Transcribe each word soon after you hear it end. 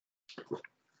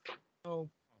Oh,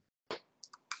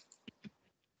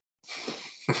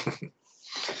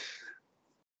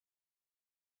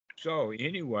 so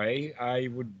anyway, I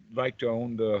would like to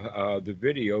own the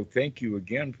video. Thank you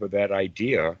again for that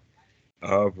idea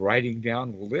of writing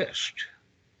down a list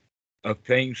of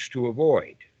things to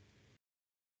avoid.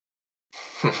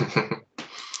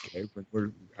 Okay,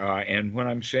 and when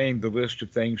I'm saying the list of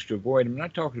things to avoid, I'm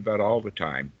not talking about all the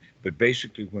time, but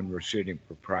basically when we're sitting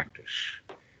for practice,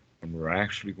 when we're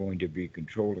actually going to be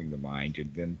controlling the mind,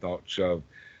 and then thoughts of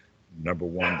number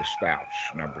one, the spouse,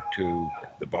 number two,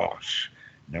 the boss,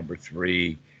 number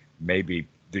three, maybe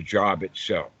the job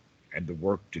itself and the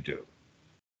work to do,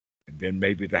 and then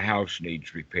maybe the house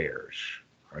needs repairs,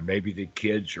 or maybe the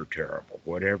kids are terrible,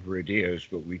 whatever it is,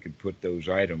 but we can put those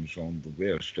items on the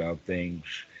list of things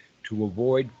to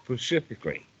avoid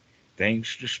specifically,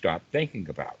 things to stop thinking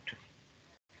about.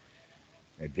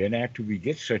 And then after we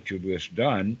get such a list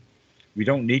done, we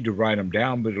don't need to write them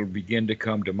down, but it'll begin to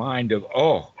come to mind of,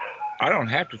 oh, I don't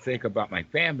have to think about my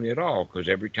family at all, because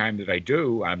every time that I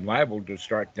do, I'm liable to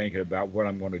start thinking about what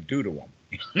I'm going to do to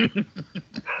them.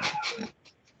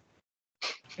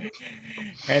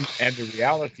 And the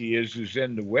reality is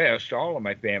in the West, all of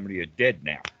my family is dead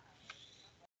now.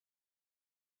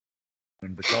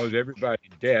 And because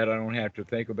everybody's dead, I don't have to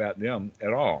think about them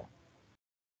at all.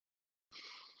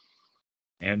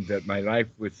 And that my life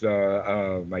with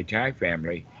my Thai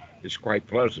family is quite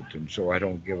pleasant, and so I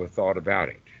don't give a thought about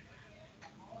it.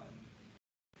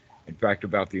 In fact,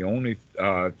 about the only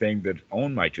thing that's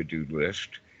on my to-do list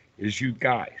is you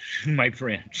guys, my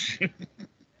friends.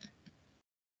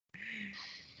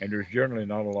 And there's generally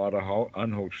not a lot of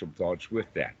unwholesome thoughts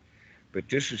with that. But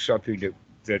this is something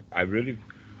that I really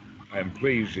am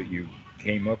pleased that you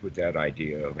came up with that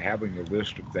idea of having a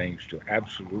list of things to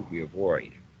absolutely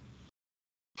avoid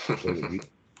so that we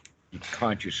be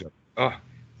conscious of,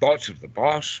 thoughts of the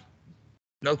boss?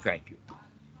 No, thank you.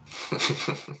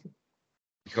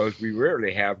 Because we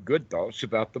rarely have good thoughts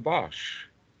about the boss.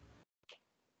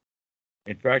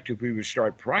 In fact, if we would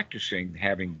start practicing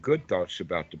having good thoughts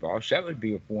about the boss, that would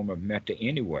be a form of metta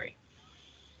anyway.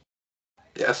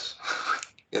 Yes,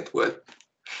 it would.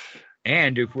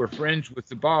 And if we're friends with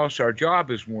the boss, our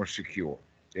job is more secure.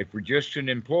 If we're just an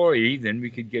employee, then we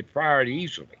could get fired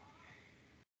easily.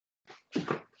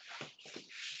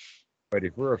 But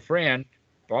if we're a friend,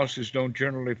 bosses don't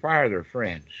generally fire their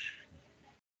friends.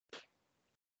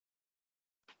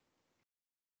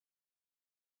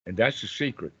 And that's the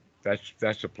secret.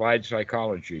 That's applied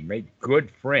psychology. Make good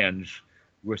friends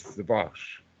with the boss.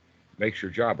 Makes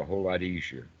your job a whole lot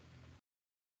easier.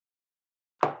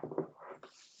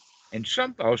 And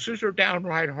some bosses are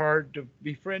downright hard to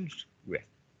be friends with.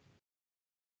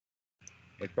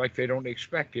 It's like they don't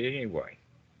expect it anyway.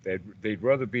 They'd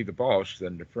rather be the boss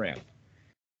than the friend.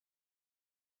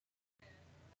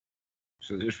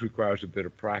 So this requires a bit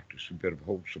of practice, a bit of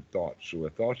wholesome thoughts. So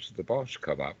if thoughts of the boss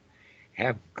come up,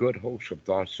 have good wholesome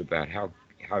thoughts about how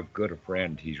good a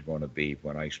friend he's going to be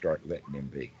when I start letting him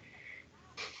be,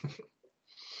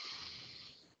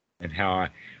 and how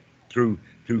through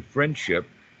through friendship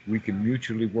we can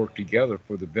mutually work together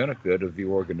for the benefit of the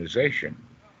organization,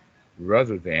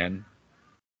 rather than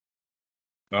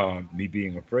me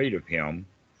being afraid of him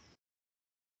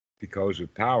because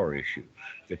of power issues.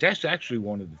 That's actually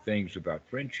one of the things about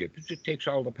friendship is it takes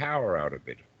all the power out of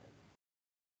it.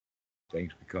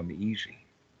 Things become easy,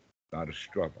 not a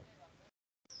struggle.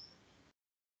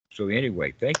 So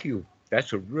anyway, thank you.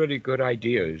 That's a really good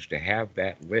idea is to have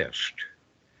that list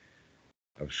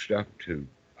of stuff to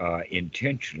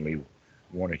intentionally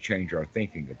want to change our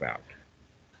thinking about.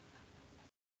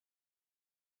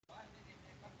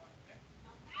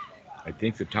 I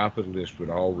think the top of the list would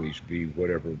always be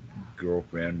whatever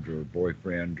girlfriend or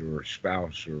boyfriend or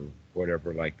spouse or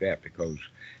whatever like that, because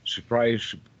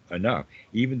surprise enough,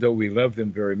 even though we love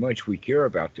them very much, we care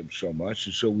about them so much,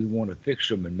 and so we want to fix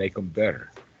them and make them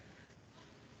better.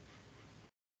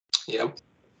 Yep.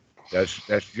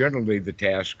 That's generally the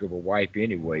task of a wife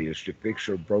anyway, is to fix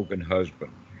her broken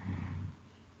husband.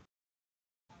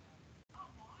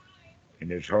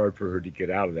 And it's hard for her to get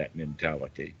out of that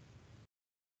mentality.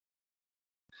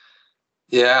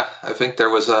 Yeah, I think there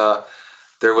was a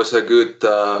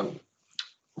good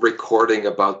recording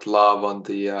about love on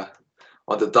the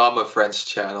Dharma Friends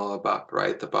channel about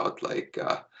right about like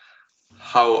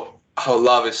how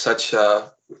love is such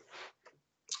a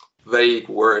vague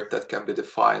word that can be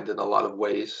defined in a lot of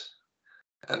ways,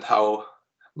 and how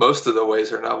most of the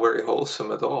ways are not very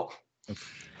wholesome at all.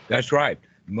 That's right.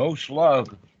 Most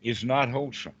love is not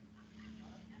wholesome.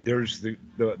 There's the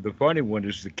funny one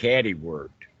is the catty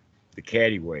word. the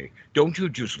catty way. Don't you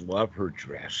just love her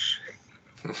dress?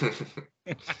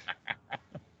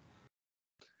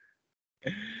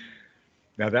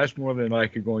 Now that's more than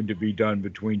likely going to be done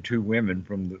between two women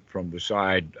from the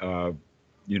side,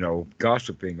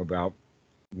 gossiping about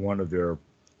one of their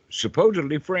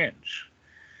supposedly friends,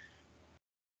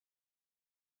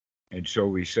 and so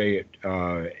we say it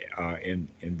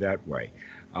in that way.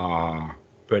 Uh,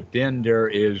 but then there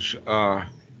is uh,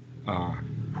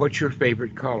 what's your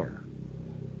favorite color?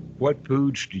 What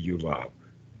foods do you love?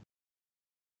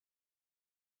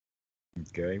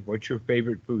 Okay, what's your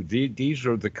favorite food? These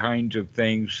are the kinds of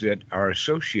things that are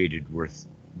associated with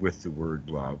the word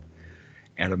love.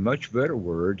 And a much better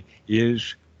word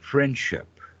is friendship,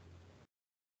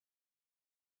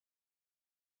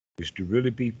 is to really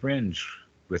be friends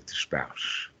with the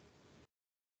spouse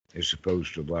as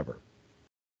opposed to lover.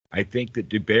 I think that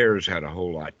De Beers had a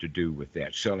whole lot to do with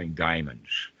that, selling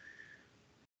diamonds.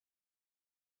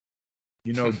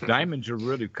 Diamonds are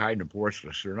really kind of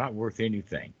worthless. They're not worth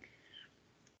anything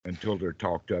until they're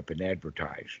talked up and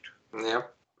advertised.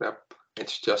 Yep, yep.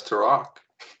 It's just a rock.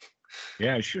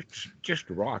 Yeah, it's just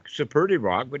a rock. It's a pretty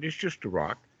rock, but it's just a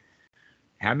rock.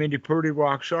 How many pretty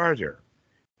rocks are there?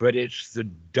 But it's the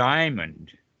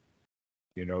diamond,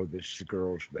 that's the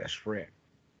girl's best friend.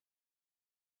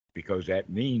 Because that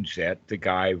means that the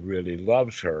guy really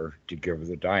loves her to give her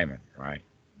the diamond, right?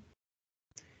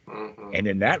 Mm-hmm. And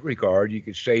in that regard, you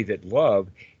could say that love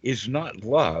is not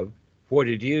love. What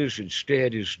it is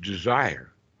instead is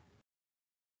desire.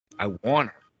 I want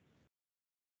her.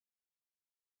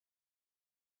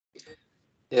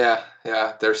 Yeah,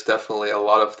 yeah. There's definitely a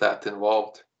lot of that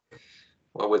involved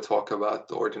when we talk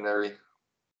about ordinary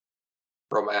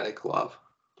romantic love.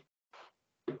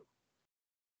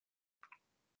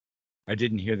 I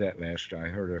didn't hear that last. I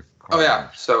heard a Oh car yeah.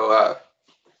 noise. So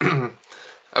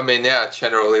I mean, yeah,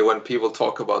 generally when people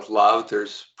talk about love,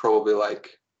 there's probably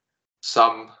like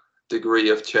some degree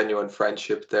of genuine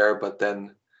friendship there, but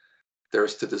then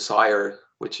there's the desire,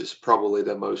 which is probably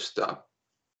the most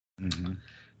Mm-hmm.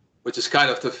 which is kind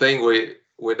of the thing we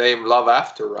name love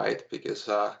after, right? Because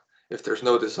if there's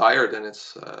no desire, then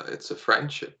it's a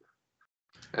friendship,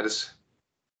 and it's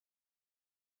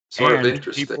sort of And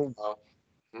interesting.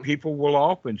 people will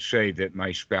often say that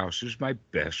my spouse is my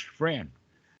best friend.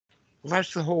 Well,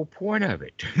 that's the whole point of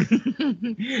it.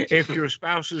 If your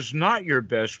spouse is not your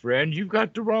best friend, you've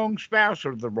got the wrong spouse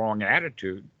or the wrong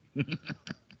attitude.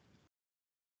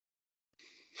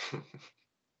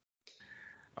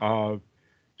 uh,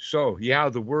 so, yeah,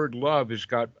 the word love has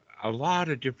got a lot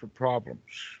of different problems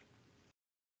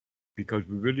because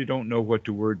we really don't know what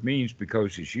the word means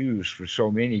because it's used for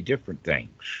so many different things.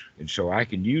 And so I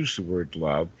can use the word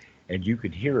love and you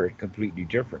can hear it completely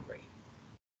differently.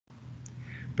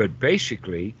 But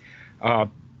basically, uh,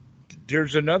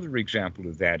 there's another example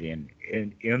of that in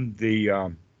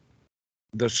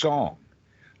the song,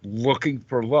 looking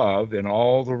for love in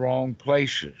all the wrong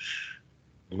places.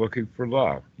 Looking for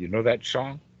love. You know that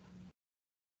song?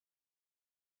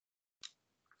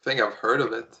 I think I've heard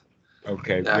of it.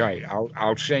 Okay, Yeah. right.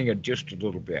 I'll sing it just a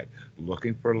little bit.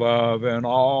 Looking for love in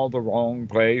all the wrong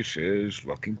places.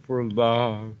 Looking for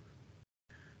love.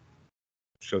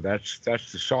 So that's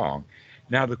the song.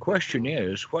 Now the question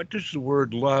is, what does the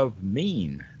word love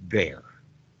mean there?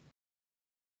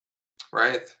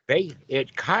 Right.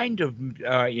 It kind of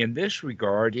in this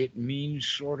regard it means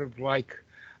sort of like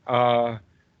uh,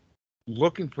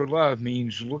 looking for love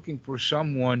means looking for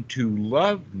someone to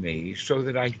love me so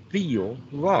that I feel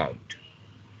loved.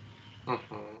 Hmm.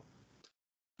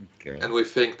 Okay. And we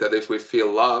think that if we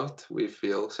feel loved, we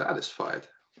feel satisfied.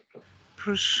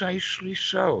 Precisely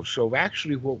so. So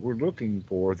actually what we're looking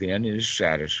for then is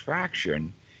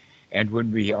satisfaction. And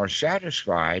when we are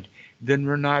satisfied, then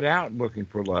we're not out looking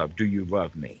for love. Do you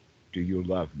love me? Do you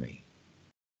love me?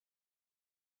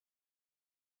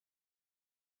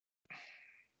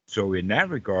 So in that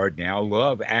regard now,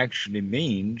 love actually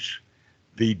means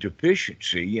the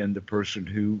deficiency in the person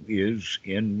who is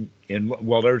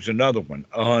well, there's another one,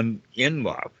 in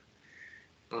love.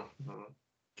 Hmm.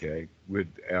 Okay, with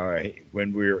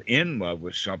when we're in love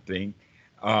with something,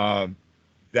 um,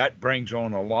 that brings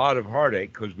on a lot of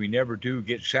heartache because we never do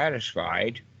get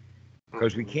satisfied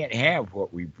because we Hmm. can't have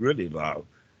what we really love,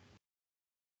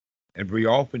 and we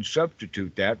often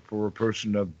substitute that for a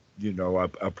person of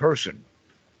a person,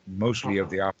 mostly of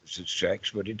Hmm. the opposite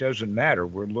sex, but it doesn't matter.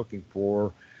 We're looking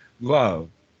for love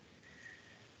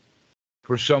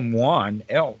for someone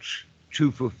else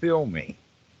to fulfill me,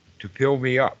 to fill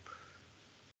me up.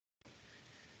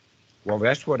 Well,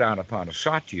 that's what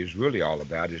anapanasati is really all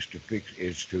about: is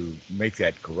to make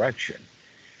that correction.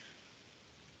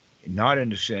 not in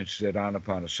the sense that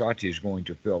anapanasati is going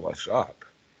to fill us up,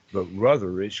 but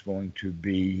rather it's going to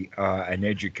be an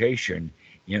education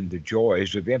in the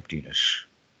joys of emptiness,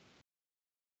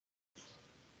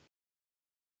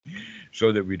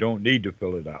 so that we don't need to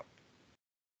fill it up.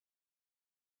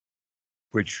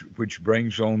 Which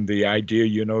brings on the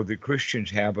idea, that Christians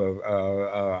have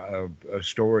a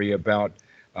story about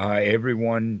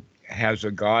everyone has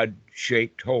a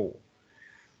God-shaped hole,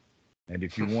 and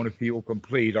if you want to feel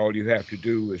complete, all you have to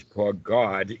do is plug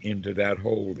God into that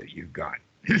hole that you've got.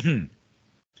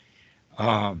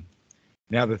 um,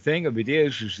 Now the thing of it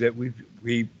is that we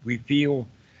feel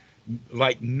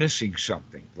like missing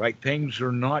something, like things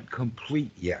are not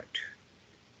complete yet,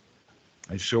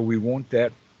 and so we want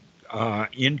that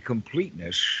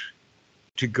incompleteness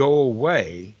to go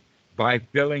away by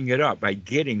filling it up, by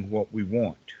getting what we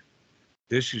want.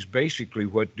 This is basically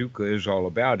what dukkha is all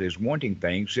about, is wanting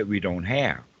things that we don't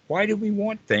have. Why do we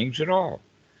want things at all?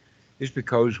 It's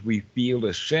because we feel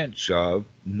a sense of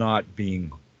not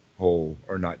being whole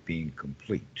or not being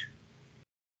complete.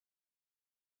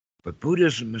 But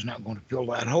Buddhism is not going to fill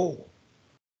that hole.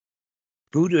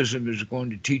 Buddhism is going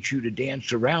to teach you to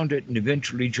dance around it and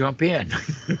eventually jump in.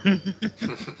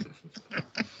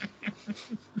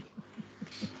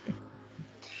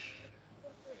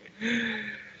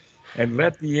 And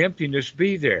let the emptiness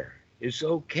be there. It's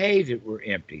okay that we're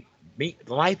empty.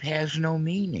 Life has no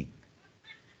meaning.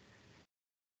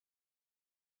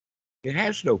 It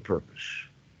has no purpose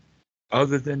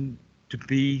other than to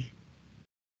be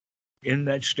in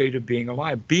that state of being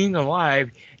alive. Being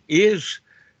alive is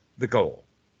the goal.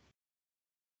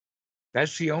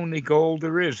 That's the only goal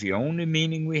there is. The only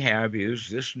meaning we have is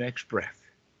this next breath.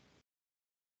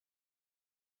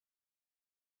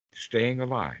 Staying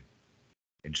alive.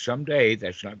 And someday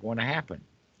that's not going to happen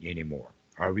anymore.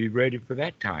 Are we ready for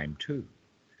that time too?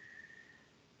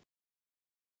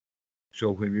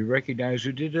 So when we recognize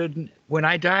that when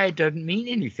I die, it doesn't mean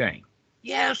anything.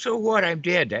 Yeah, so what? I'm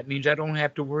dead. That means I don't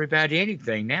have to worry about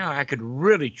anything now. I could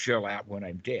really chill out when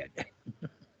I'm dead.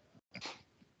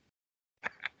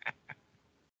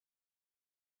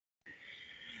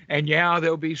 And yeah,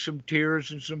 there'll be some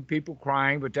tears and some people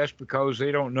crying, but that's because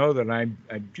they don't know that I'm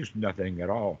just nothing at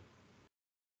all.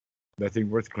 Nothing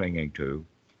worth clinging to.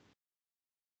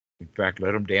 In fact,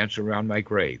 let them dance around my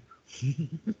grave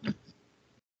and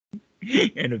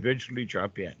eventually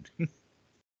jump in.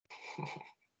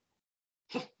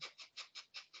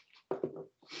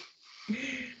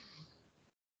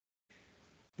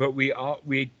 But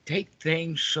we take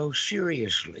things so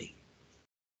seriously.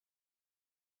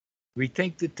 We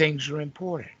think that things are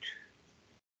important,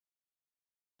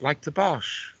 like the boss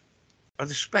or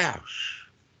the spouse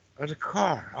or the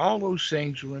car. All those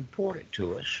things are important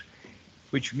to us,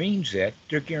 which means that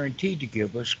they're guaranteed to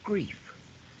give us grief.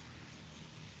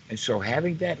 And so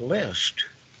having that list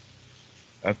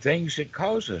of things that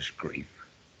cause us grief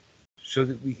so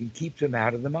that we can keep them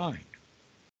out of the mind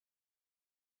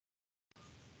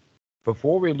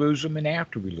before we lose them and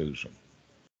after we lose them.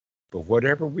 But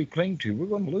whatever we cling to, we're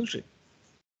going to lose it.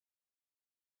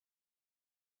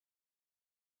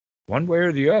 One way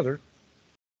or the other.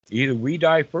 Either we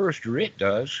die first or it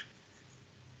does.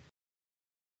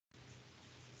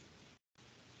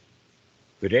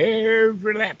 But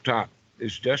every laptop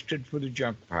is destined for the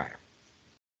junk pile.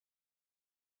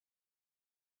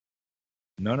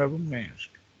 None of them last.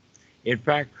 In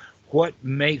fact, what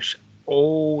makes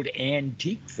old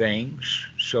antique things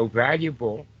so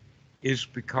valuable is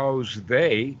because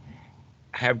they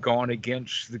have gone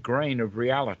against the grain of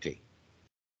reality.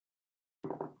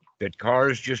 That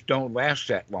cars just don't last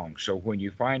that long. So when you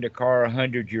find a car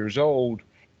 100 years old,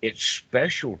 it's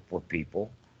special for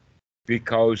people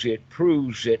because it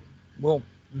proves that, well,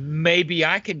 maybe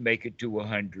I can make it to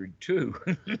 100 too.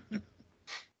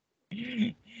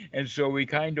 And so we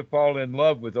kind of fall in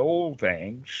love with old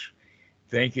things,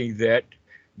 thinking that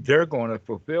they're going to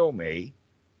fulfill me,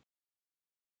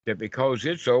 that because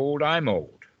it's old, I'm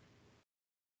old.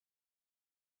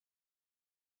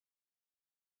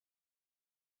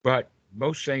 But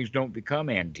most things don't become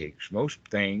antiques. Most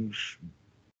things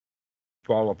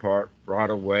fall apart,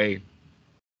 rot away.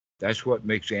 That's what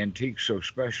makes antiques so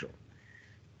special,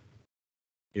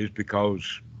 is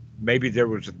because maybe there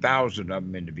was 1,000 of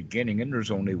them in the beginning and there's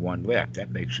only one left.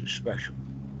 That makes it special.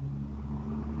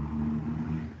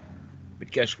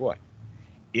 But guess what?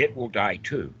 It will die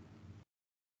too,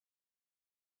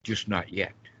 just not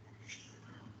yet.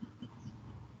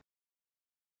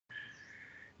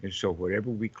 And so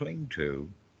whatever we cling to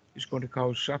is going to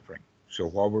cause suffering. So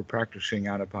while we're practicing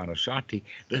anapanasati,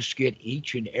 let's get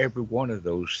each and every one of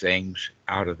those things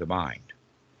out of the mind.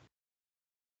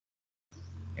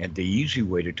 And the easy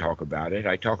way to talk about it,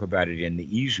 I talk about it in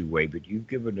the easy way, but you've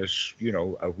given us,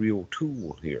 a real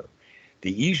tool here.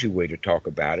 The easy way to talk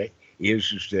about it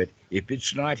is that if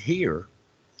it's not here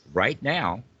right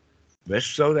now,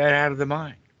 let's throw that out of the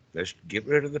mind. Let's get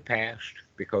rid of the past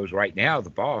because right now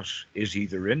the boss is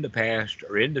either in the past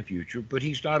or in the future, but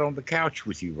he's not on the couch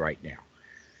with you right now.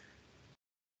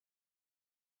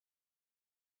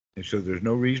 And so there's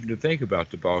no reason to think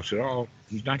about the boss at all.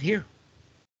 He's not here.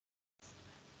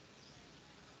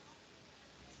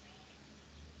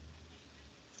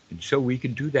 And so we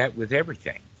can do that with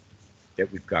everything that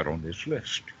we've got on this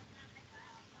list.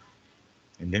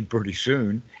 And then pretty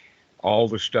soon, all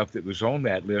the stuff that was on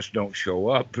that list don't show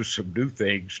up, but some new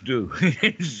things do.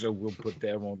 So we'll put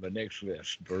them on the next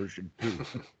list, version 2.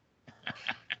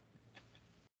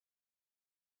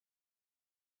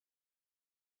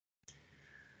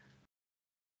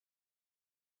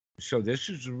 So this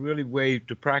is a really way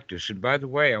to practice. And by the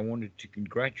way, I wanted to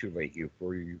congratulate you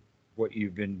for what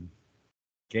you've been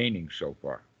gaining so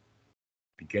far.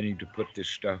 Beginning to put this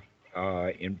stuff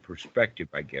in perspective,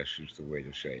 I guess is the way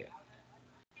to say it.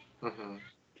 Hmm.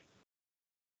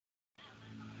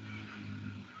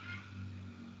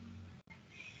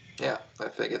 Yeah, I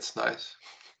think it's nice.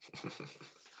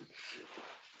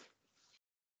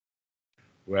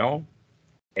 Well,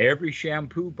 every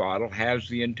shampoo bottle has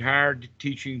the entire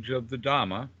teachings of the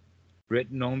Dhamma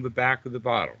written on the back of the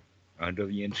bottle under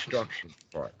the instructions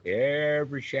part.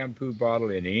 Every shampoo bottle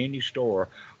in any store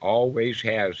always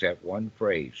has that one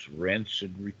phrase, rinse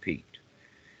and repeat.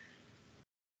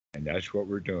 And that's what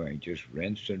we're doing, just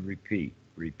rinse and repeat,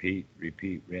 repeat,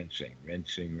 repeat, rinsing,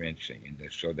 rinsing, rinsing.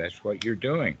 And so that's what you're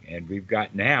doing. And we've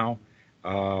got now,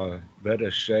 let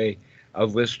us say, a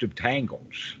list of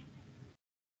tangles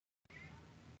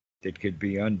that could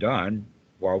be undone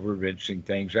while we're rinsing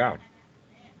things out.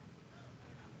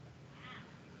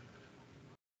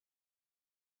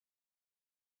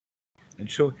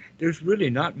 And so there's really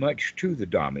not much to the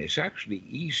Dhamma. It's actually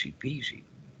easy peasy.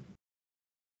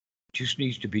 It just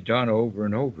needs to be done over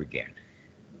and over again.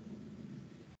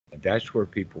 And that's where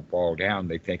people fall down.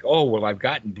 They think, oh, well, I've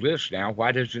gotten bliss now.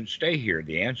 Why doesn't it stay here?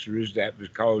 The answer is that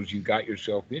because you got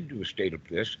yourself into a state of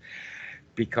bliss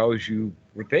because you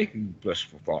were thinking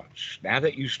blissful thoughts. Now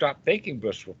that you stop thinking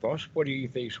blissful thoughts, what do you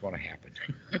think is going to happen?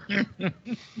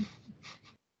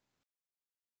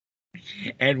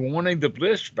 And wanting the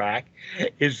bliss back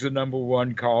is the number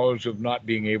one cause of not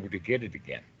being able to get it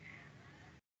again.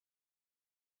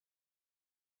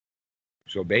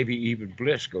 So maybe even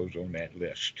bliss goes on that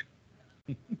list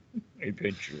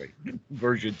eventually.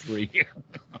 Version 3.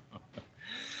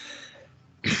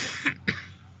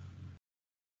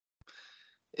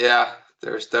 Yeah,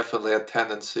 there's definitely a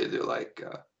tendency to like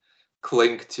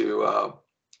cling to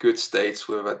good states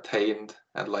we've attained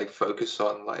and like focus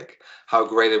on like how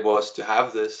great it was to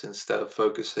have this instead of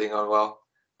focusing on, well,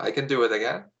 I can do it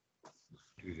again.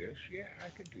 Do this? Yeah, I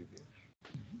could do this.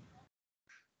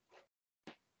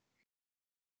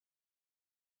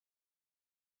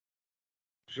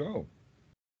 So,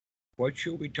 what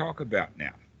should we talk about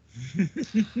now?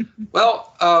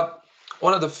 Well,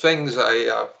 one of the things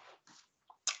I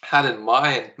had in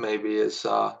mind maybe is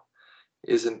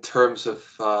in terms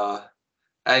of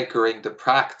anchoring the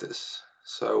practice.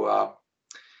 So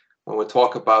when we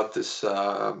talk about this,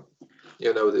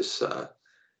 this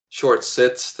short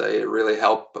sits, they really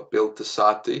help build the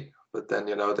sati. But then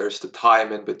there's the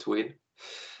time in between,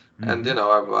 and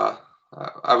Mm-hmm.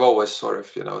 I've always sort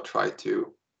of tried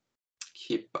to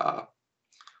keep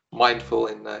mindful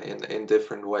in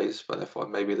different ways. But I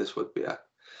thought maybe this would be a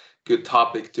good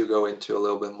topic to go into a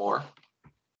little bit more.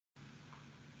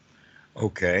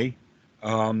 Okay.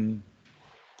 Um,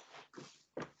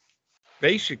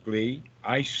 Basically,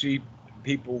 I see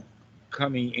people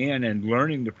coming in and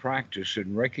learning the practice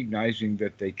and recognizing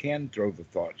that they can throw the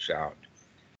thoughts out.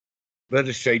 Let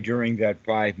us say during that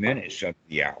 5 minutes of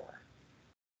the hour.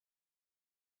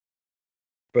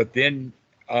 But then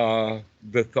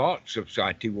the thoughts of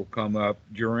sati will come up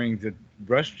during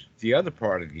the other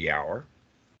part of the hour.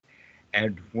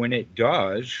 And when it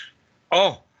does,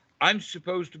 oh, I'm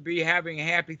supposed to be having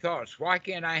happy thoughts. Why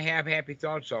can't I have happy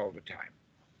thoughts all the time?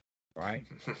 Right?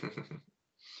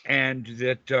 And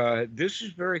that this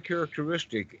is very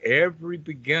characteristic. Every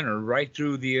beginner, right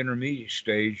through the intermediate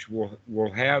stage,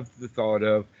 will have the thought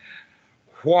of,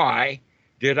 "Why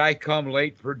did I come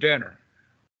late for dinner?"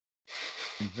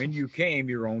 And when you came,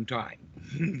 your own time.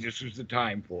 This is the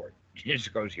time for it. Just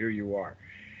because here you are,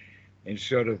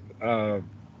 instead of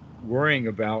worrying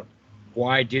about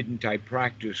why didn't I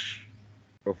practice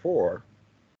before.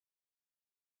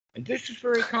 And this is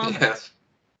very common. Yes.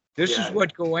 This is Yeah,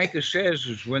 what Goenka says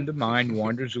is when the mind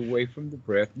wanders away from the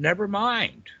breath, never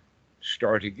mind,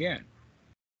 start again.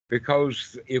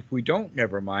 Because if we don't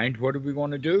never mind, what are we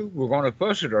going to do? We're going to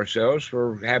fuss at ourselves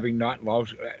for having not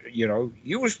lost,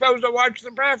 you were supposed to watch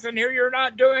the breath and here you're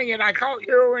not doing it. I caught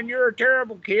you and you're a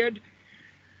terrible kid.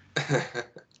 yeah.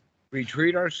 We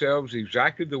treat ourselves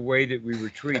exactly the way that we were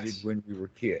treated Yes. when we were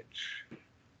kids.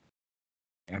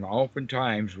 And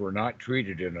oftentimes we're not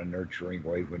treated in a nurturing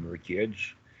way when we're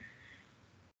kids,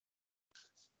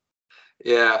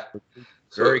 Yeah.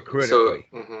 very So critically.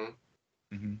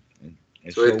 Hmm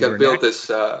and so so it can we're build not. this.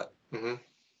 Go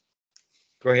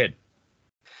ahead.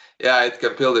 Yeah, it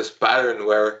can build this pattern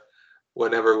where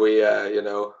whenever we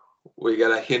we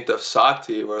get a hint of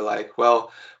sati, we're like,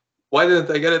 well, why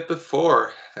didn't I get it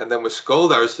before? And then we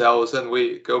scold ourselves and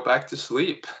we go back to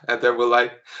sleep. And then we're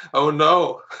like, oh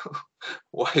no,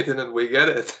 why didn't we get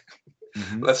it?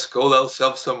 Hmm Let's scold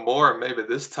ourselves some more. Maybe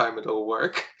this time it'll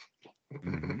work.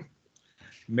 hmm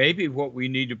Maybe what we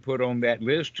need to put on that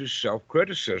list is self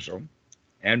criticism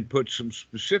and put some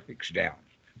specifics down.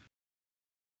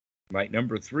 Like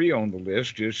number three on the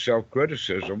list is self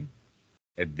criticism.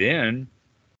 And then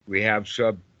we have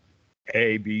sub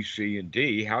A, B, C, and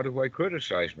D. How do I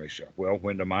criticize myself? Well,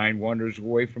 when the mind wanders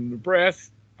away from the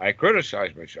breath, I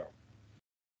criticize myself.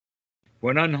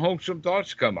 When unwholesome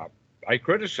thoughts come up, I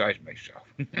criticize myself.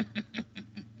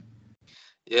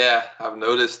 Yeah, I've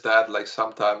noticed that like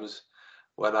sometimes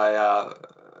when I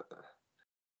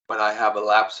have a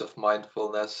lapse of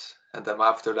mindfulness and then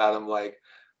after that I'm like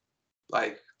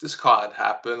this can't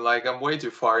happen. Like I'm way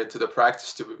too far into the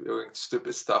practice to be doing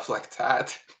stupid stuff like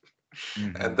that.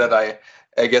 And Hmm then I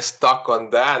get stuck on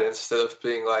that instead of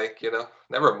being like,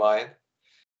 never mind.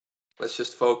 Let's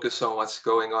just focus on what's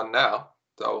going on now.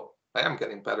 So I am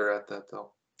getting better at that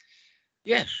though.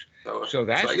 Yes. So So it's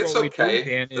that's like it's what we do okay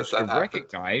then that is to that happened.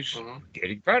 recognize Hmm. we're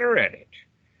getting better at it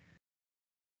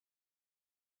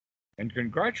and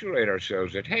congratulate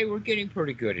ourselves that, hey, we're getting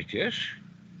pretty good at this.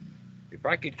 If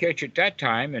I could catch it that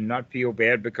time and not feel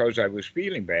bad because I was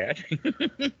feeling bad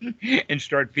and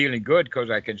start feeling good because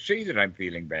I can see that I'm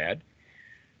feeling bad,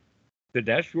 then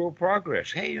that's real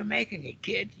progress. Hey, you're making it,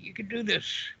 kid. You can do this.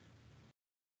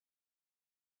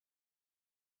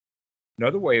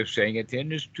 Another way of saying it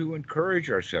then is to encourage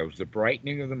ourselves. The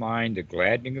brightening of the mind, the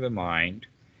gladdening of the mind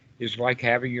is like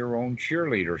having your own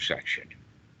cheerleader section.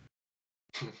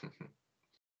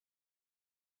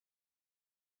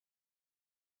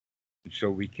 So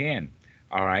we can.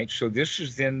 All right. So this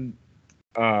is then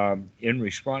in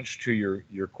response to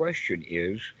your question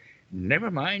is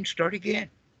never mind, start again.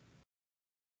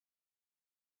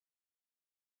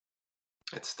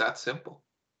 It's that simple.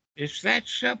 It's that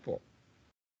simple.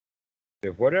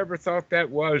 If whatever thought that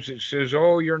was, it says,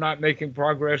 oh, you're not making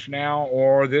progress now,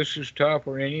 or this is tough,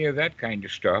 or any of that kind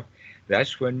of stuff,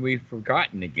 that's when we've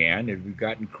forgotten again and we've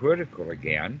gotten critical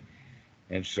again.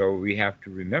 And so we have to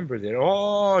remember that,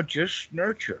 oh, just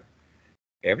nurture.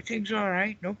 Everything's all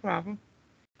right, no problem.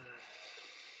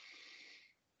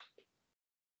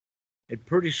 And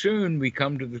pretty soon we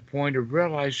come to the point of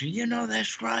realizing,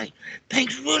 that's right.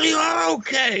 Things really are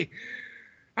okay.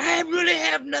 I really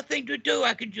have nothing to do.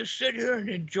 I can just sit here and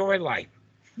enjoy life.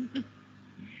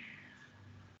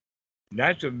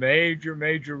 That's a major,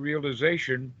 major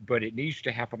realization, but it needs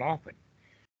to happen often.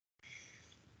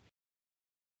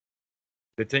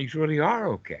 That things really are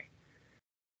okay.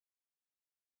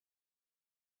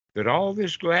 That all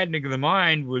this gladdening of the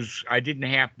mind was, I didn't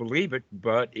half believe it,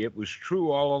 but it was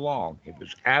true all along. It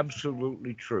was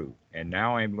absolutely true. And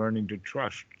now I'm learning to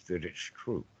trust that it's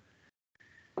true.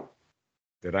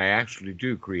 That I actually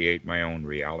do create my own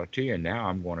reality. And now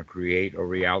I'm going to create a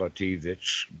reality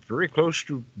that's very close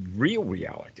to real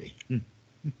reality.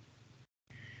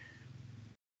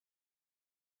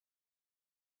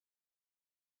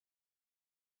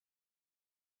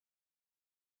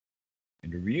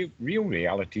 And the real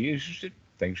reality is that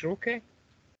things are okay.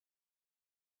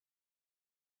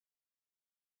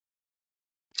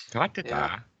 Ta ta Yeah.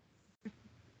 ta.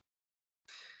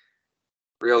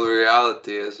 Real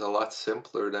reality is a lot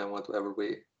simpler than whatever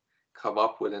we come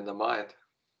up with in the mind.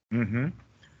 Mm-hmm.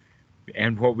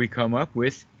 And what we come up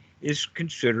with is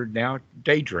considered now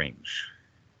daydreams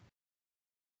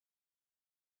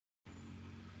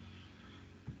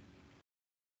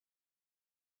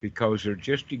because they're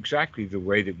just exactly the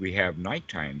way that we have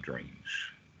nighttime dreams.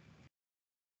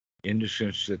 In the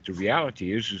sense that the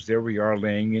reality is there we are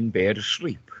laying in bed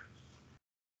asleep.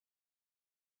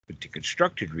 But the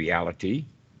constructed reality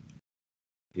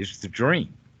is the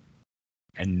dream.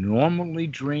 And normally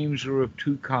dreams are of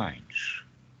two kinds.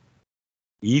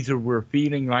 Either we're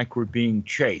feeling like we're being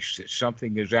chased, that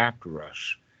something is after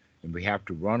us, and we have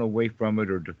to run away from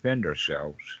it or defend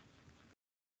ourselves.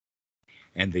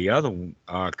 And the other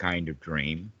kind of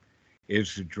dream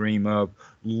is the dream of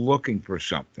looking for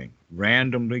something,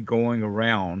 randomly going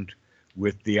around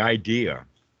with the idea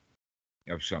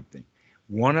of something.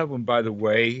 One of them, by the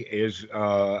way, is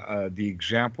the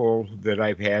example that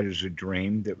I've had as a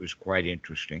dream that was quite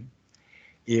interesting,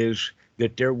 is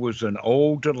that there was an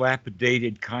old,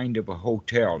 dilapidated kind of a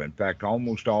hotel. In fact,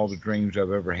 almost all the dreams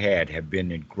I've ever had have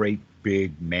been in great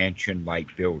big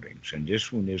mansion-like buildings, and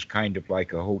this one is kind of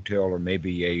like a hotel or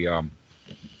maybe a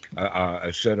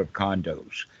set of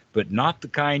condos, but not the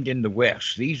kind in the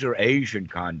West. These are Asian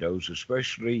condos,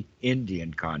 especially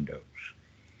Indian condos.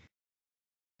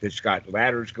 That's got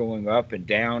ladders going up and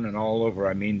down and all over.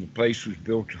 I mean, the place was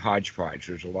built hodgepodge.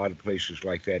 There's a lot of places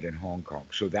like that in Hong Kong.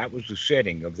 So that was the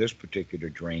setting of this particular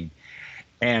dream.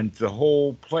 And the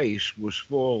whole place was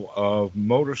full of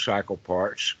motorcycle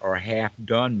parts or half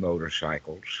done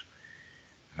motorcycles,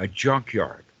 a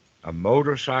junkyard, a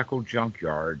motorcycle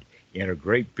junkyard in a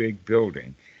great big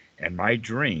building. And my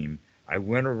dream, I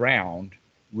went around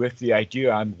with the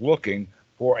idea I'm looking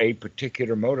for a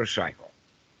particular motorcycle.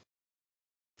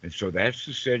 And so that's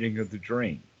the setting of the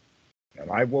dream.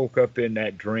 And I woke up in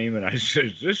that dream and I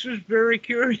said, this is very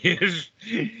curious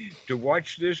to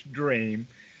watch this dream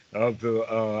of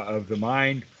the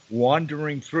mind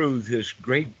wandering through this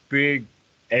great big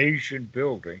Asian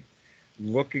building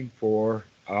looking for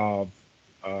uh,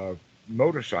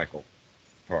 motorcycle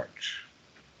parts.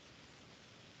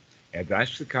 And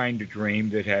that's the kind of dream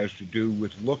that has to do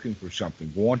with looking for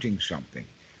something, wanting something.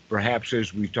 Perhaps,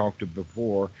 as we talked about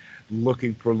before,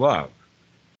 looking for love.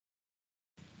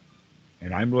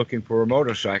 And I'm looking for a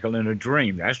motorcycle in a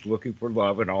dream. That's looking for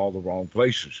love in all the wrong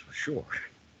places, for sure.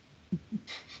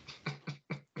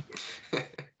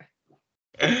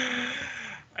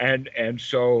 And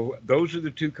so those are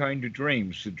the two kind of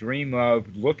dreams: the dream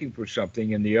of looking for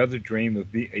something, and the other dream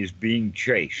is being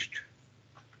chased.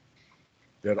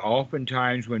 That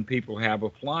oftentimes when people have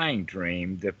a flying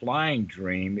dream, the flying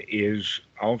dream is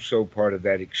also part of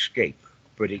that escape.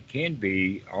 But it can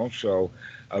be also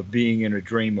of being in a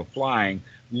dream of flying,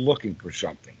 looking for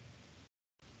something.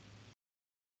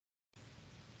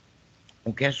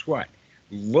 Well, guess what?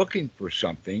 Looking for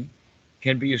something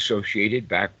can be associated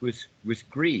back with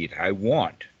greed. I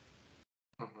want.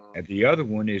 Mhm. And the other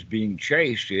one is being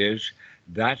chased, is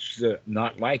that's the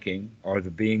not liking or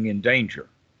the being in danger.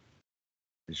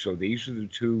 And so these are the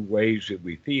two ways that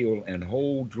we feel, and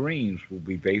whole dreams will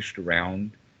be based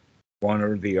around one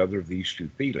or the other of these two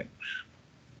feelings.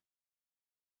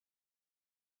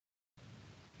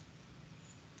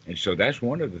 And so that's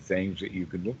one of the things that you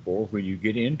can look for when you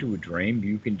get into a dream.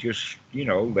 You can just,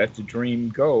 let the dream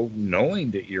go,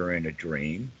 knowing that you're in a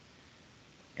dream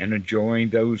and enjoying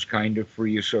those kind of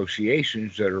free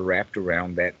associations that are wrapped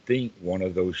around that theme, one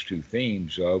of those two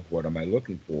themes of what am I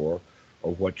looking for,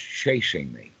 or what's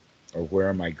chasing me, or where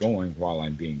am I going while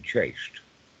I'm being chased.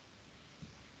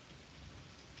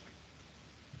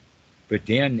 But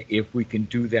then, if we can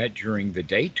do that during the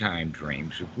daytime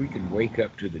dreams, if we can wake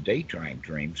up to the daytime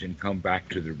dreams and come back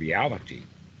to the reality,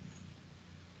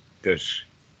 this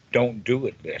don't do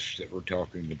it list that we're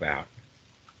talking about,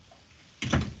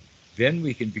 then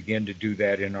we can begin to do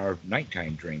that in our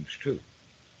nighttime dreams too.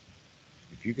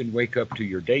 If you can wake up to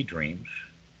your daydreams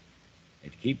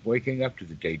and keep waking up to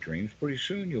the daydreams, pretty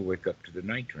soon you'll wake up to the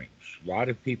night dreams. A lot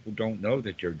of people don't know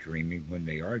that they're dreaming when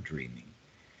they are dreaming,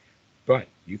 but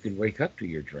you can wake up to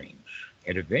your dreams,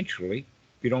 and eventually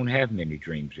you don't have many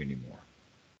dreams anymore.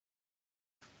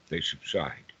 They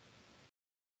subside.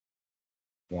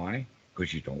 Why?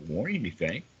 Because you don't want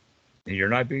anything, and you're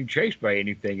not being chased by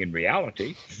anything in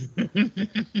reality.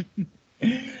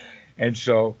 And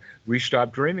so we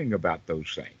stop dreaming about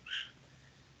those things.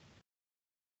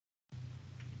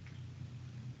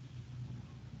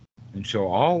 And so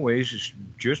always it's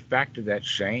just back to that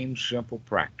same simple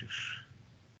practice.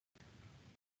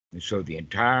 And so the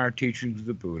entire teachings of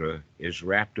the Buddha is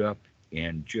wrapped up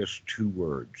in just two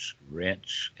words: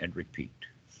 rinse and repeat.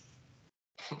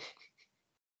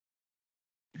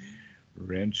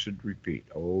 Rinse and repeat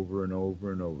over and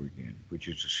over and over again, which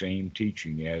is the same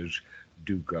teaching as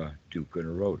dukkha, dukkha,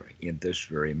 nirodha in this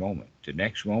very moment. The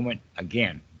next moment,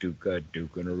 again, dukkha,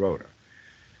 dukkha, nirodha.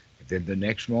 Then the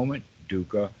next moment,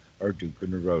 dukkha or dukkha,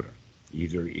 nirodha.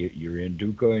 Either you're in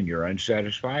dukkha and you're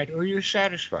unsatisfied, or you're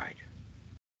satisfied.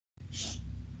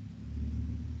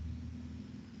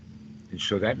 And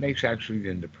so that makes actually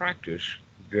then the practice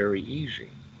very easy,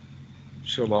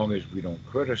 so long as we don't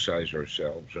criticize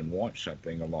ourselves and want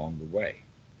something along the way.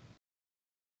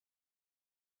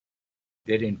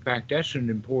 that in fact that's an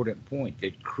important point,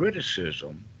 that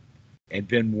criticism and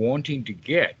then wanting to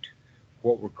get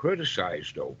what we're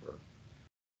criticized over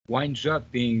winds up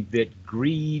being that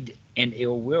greed and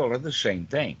ill will are the same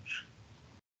things.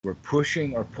 We're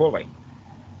pushing or pulling,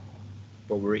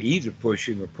 but we're either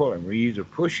pushing or pulling. We're either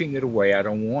pushing it away, I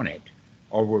don't want it,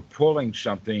 or we're pulling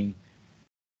something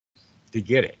to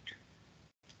get it.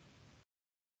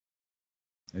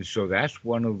 And so that's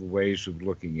one of the ways of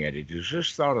looking at it. Is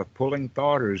this thought a pulling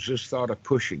thought, or is this thought a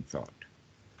pushing thought?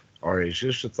 Or is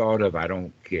this a thought of I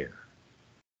don't care?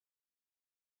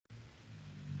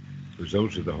 Because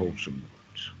those are the wholesome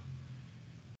ones.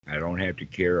 I don't have to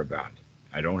care about it.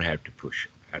 I don't have to push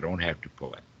it. I don't have to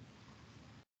pull it.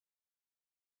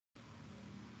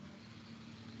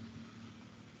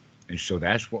 And so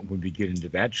that's what, when we get into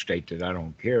that state that I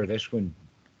don't care, that's when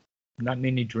not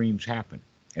many dreams happen.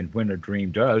 And when a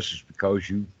dream does, it's because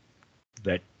you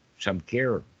let some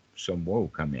care, some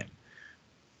woe come in.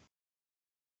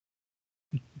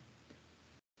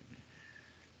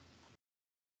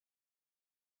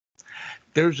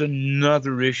 There's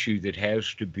another issue that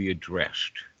has to be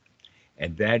addressed.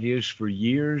 And that is, for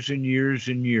years and years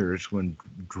and years, when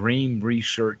dream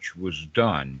research was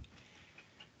done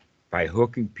by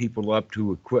hooking people up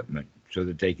to equipment so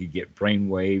that they could get brain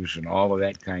waves and all of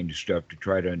that kind of stuff to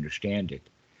try to understand it,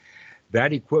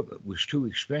 that equipment was too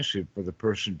expensive for the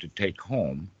person to take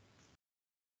home.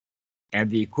 And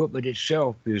the equipment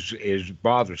itself is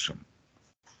bothersome.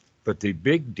 But the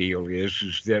big deal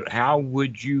is that how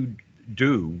would you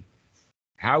do?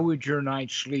 How would your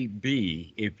night's sleep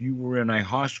be if you were in a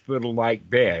hospital-like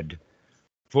bed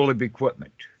full of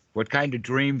equipment? What kind of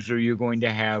dreams are you going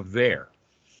to have there?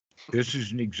 This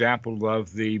is an example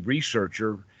of the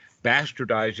researcher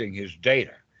bastardizing his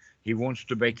data. He wants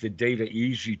to make the data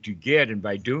easy to get, and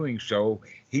by doing so,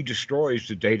 he destroys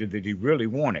the data that he really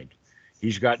wanted.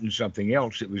 He's gotten something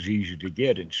else that was easy to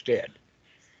get instead.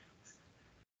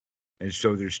 And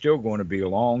so there's still going to be a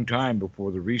long time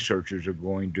before the researchers are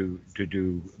going to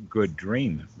do good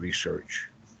dream research,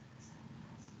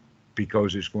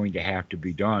 because it's going to have to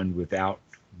be done without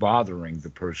bothering the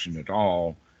person at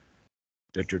all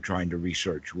that they're trying to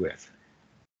research with.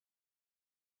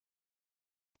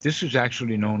 This is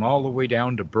actually known all the way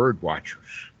down to bird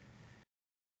watchers,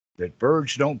 that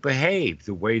birds don't behave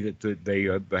the way that they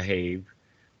behave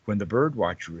when the bird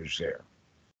watcher is there.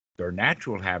 Their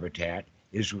natural habitat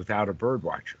is without a bird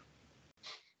watcher.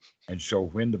 And so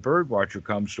when the bird watcher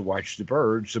comes to watch the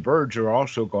birds are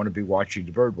also going to be watching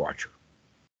the bird watcher.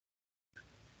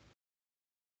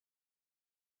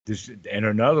 And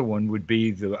another one would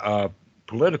be the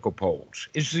political polls.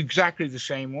 It's exactly the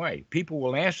same way. People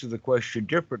will answer the question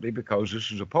differently because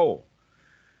this is a poll.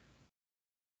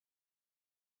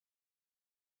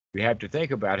 We have to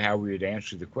think about how we would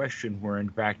answer the question, where in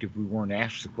fact, if we weren't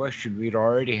asked the question, we'd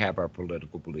already have our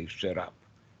political beliefs set up.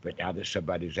 But now that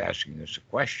somebody's asking us a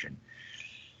question,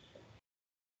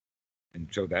 and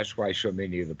so that's why so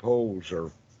many of the polls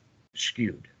are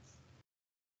skewed.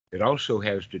 It also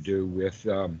has to do with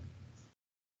the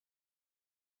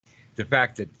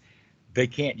fact that they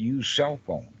can't use cell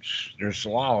phones. There's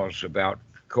laws about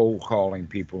cold calling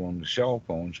people on the cell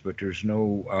phones, but there's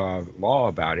no law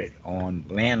about it on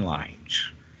landlines.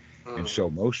 And so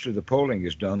most of the polling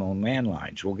is done on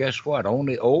landlines. Well, guess what?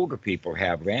 Only older people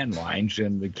have landlines,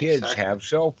 and the kids have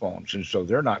cell phones, and so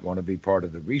they're not going to be part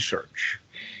of the research.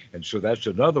 And so that's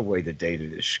another way the data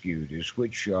is skewed, is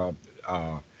what's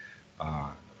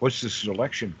the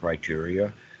selection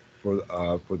criteria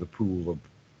for the pool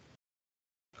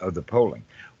of the polling?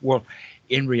 Well,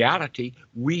 in reality,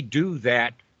 we do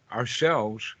that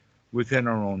ourselves within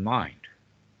our own mind.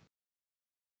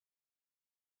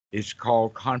 It's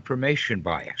called confirmation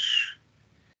bias.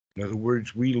 In other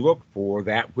words, we look for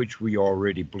that which we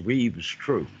already believe is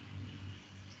true.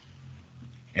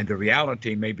 And the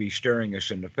reality may be staring us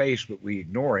in the face, but we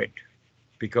ignore it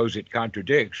because it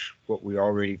contradicts what we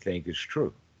already think is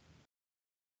true.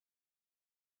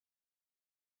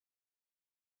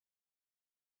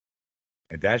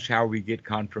 And that's how we get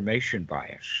confirmation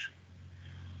bias.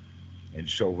 And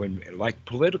so when, like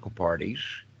political parties,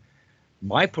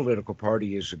 my political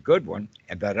party is a good one,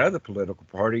 and that other political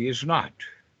party is not.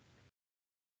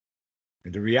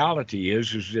 And the reality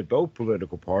is that both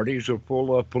political parties are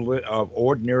full of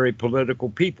ordinary political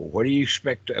people. What do you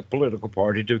expect a political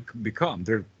party to become?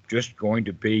 They're just going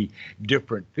to be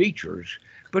different features,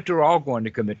 but they're all going to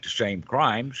commit the same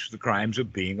crimes, the crimes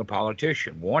of being a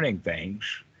politician, wanting things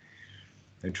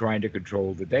and trying to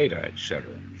control the data,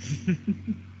 etc.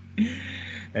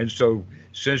 And so,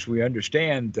 since we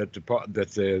understand that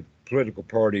the political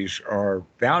parties are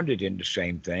founded in the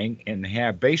same thing and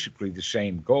have basically the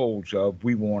same goals of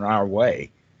we want our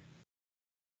way,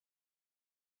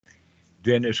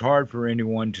 then it's hard for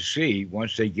anyone to see,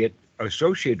 once they get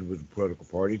associated with a political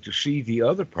party, to see the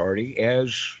other party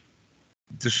as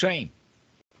the same.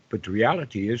 But the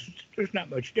reality is there's not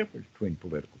much difference between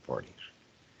political parties.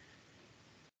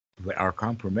 But our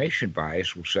confirmation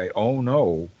bias will say, oh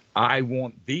no, I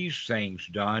want these things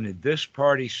done, and this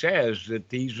party says that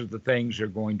these are the things they're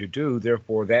going to do,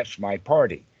 therefore that's my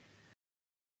party.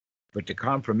 But the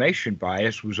confirmation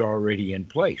bias was already in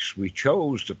place. We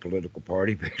chose the political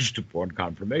party based upon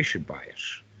confirmation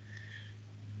bias.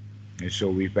 And so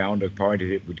we found a party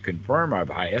that would confirm our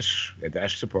bias, and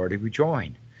that's the party we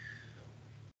joined.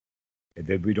 And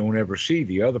then we don't ever see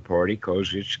the other party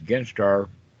because it's against our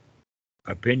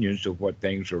opinions of what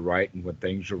things are right and what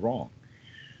things are wrong.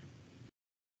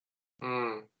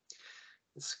 Mm.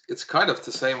 It's kind of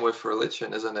the same with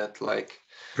religion, isn't it? Like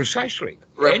Precisely.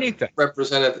 Anything.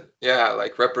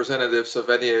 like representatives of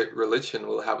any religion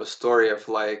will have a story of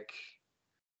like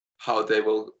how they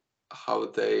will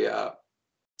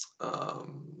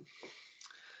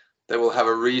have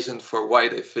a reason for why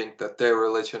they think that their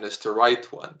religion is the right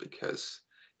one, because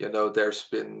there's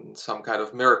been some kind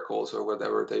of miracles or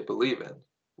whatever they believe in,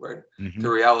 where the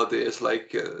reality is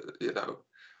like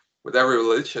with every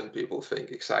religion people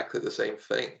think exactly the same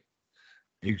thing.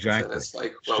 Exactly. And it's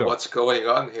like, well, what's going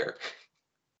on here?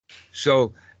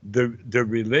 So the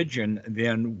religion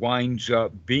then winds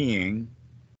up being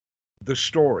the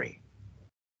story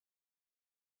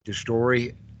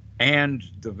and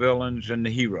the villains and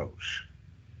the heroes.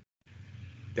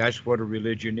 That's what a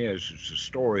religion is. It's a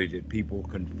story that people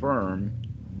confirm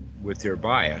with their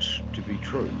bias to be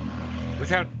true,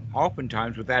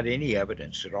 oftentimes without any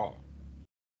evidence at all.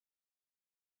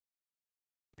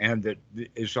 And that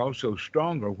is also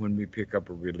stronger when we pick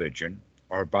up a religion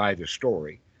or buy the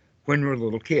story when we're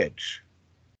little kids,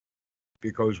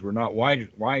 because we're not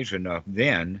wise enough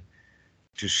then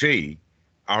to see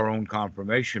our own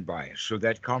confirmation bias. So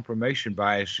that confirmation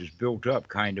bias is built up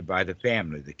kind of by the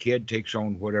family. The kid takes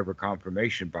on whatever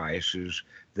confirmation biases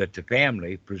that the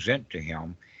family present to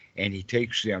him, and he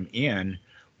takes them in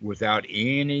without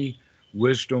any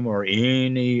wisdom or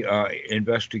any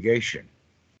investigation.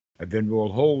 And then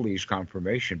we'll hold these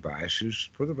confirmation biases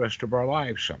for the rest of our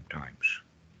lives sometimes.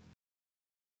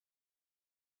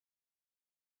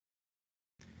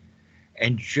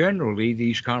 And generally,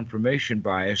 these confirmation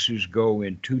biases go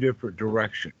in two different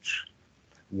directions.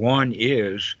 One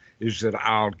is that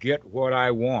I'll get what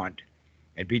I want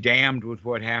and be damned with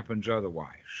what happens otherwise.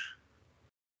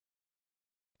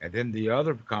 And then the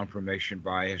other confirmation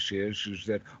bias is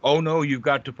that, oh no, you've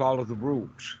got to follow the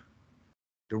rules.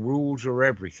 The rules are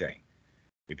everything.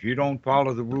 If you don't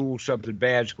follow the rules, something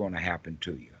bad's going to happen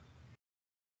to you.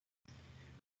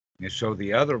 And so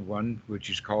the other one, which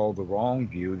is called the wrong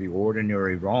view, the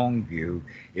ordinary wrong view,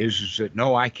 is that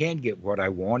no, I can get what I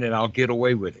want and I'll get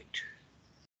away with it.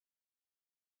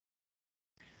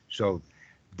 So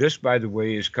this, by the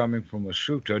way, is coming from a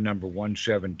sutta number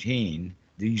 117.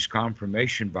 These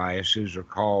confirmation biases are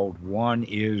called, one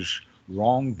is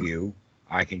wrong view,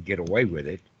 I can get away with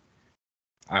it,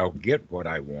 I'll get what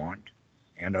I want,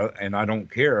 and I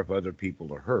don't care if other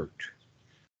people are hurt.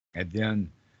 And then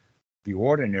the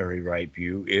ordinary right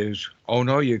view is, oh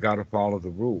no, you got to follow the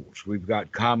rules. We've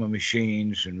got karma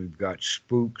machines and we've got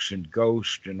spooks and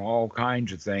ghosts and all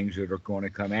kinds of things that are going to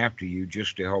come after you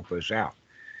just to help us out.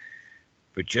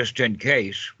 But just in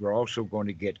case, we're also going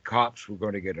to get cops, we're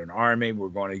going to get an army, we're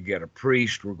going to get a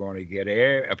priest, we're going to get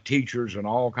teachers and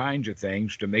all kinds of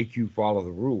things to make you follow the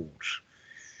rules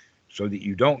so that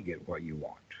you don't get what you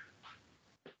want.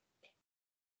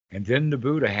 And then the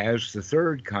Buddha has the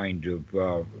third kind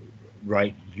of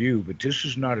right view, but this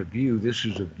is not a view, this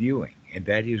is a viewing, and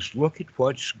that is look at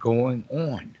what's going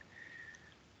on.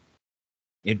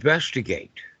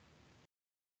 Investigate.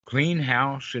 Clean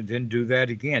house and then do that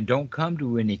again. Don't come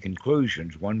to any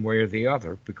conclusions one way or the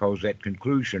other, because that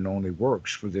conclusion only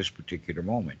works for this particular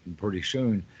moment. And pretty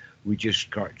soon we just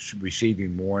start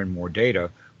receiving more and more data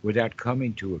without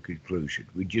coming to a conclusion.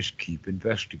 We just keep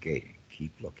investigating,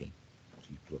 keep looking,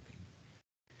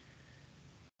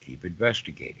 keep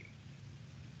investigating,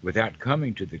 without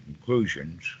coming to the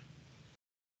conclusions.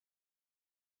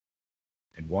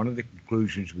 And one of the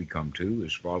conclusions we come to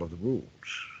is follow the rules.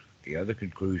 The other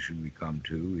conclusion we come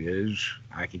to is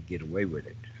I can get away with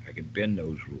it. I can bend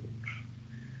those rules.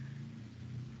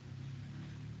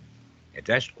 And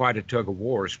that's quite a tug of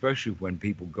war, especially when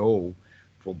people go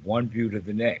from one view to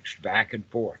the next, back and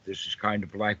forth. This is kind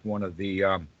of like one of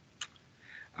the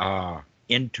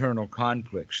internal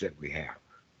conflicts that we have.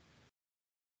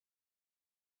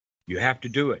 You have to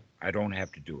do it. I don't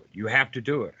have to do it. You have to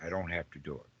do it. I don't have to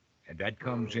do it. And that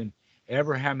comes in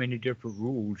ever how many different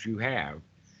rules you have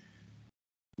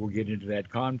will get into that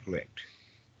conflict.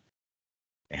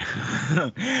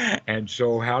 And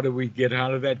so how do we get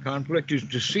out of that conflict is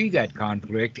to see that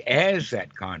conflict as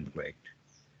that conflict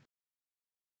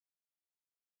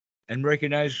and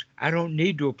recognize I don't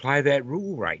need to apply that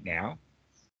rule right now.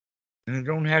 And I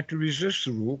don't have to resist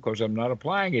the rule because I'm not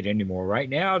applying it anymore. Right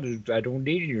now, I don't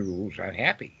need any rules. I'm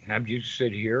happy. I'm just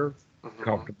sit here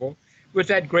comfortable with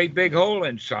that great big hole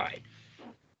inside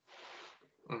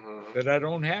that I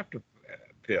don't have to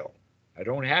fill. I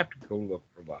don't have to go look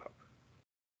for love.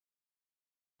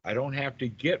 I don't have to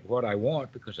get what I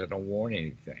want because I don't want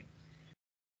anything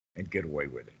and get away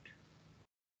with it.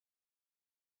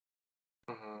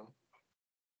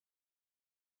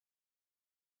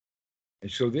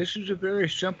 And so this is a very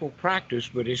simple practice,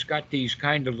 but it's got these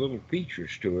kind of little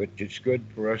features to it that's good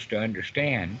for us to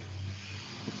understand.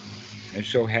 And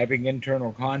so having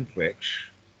internal conflicts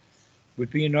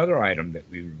would be another item that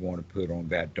we would want to put on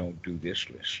that don't do this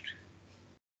list.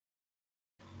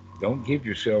 Don't give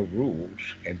yourself rules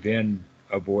and then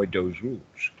avoid those rules.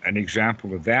 An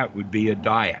example of that would be a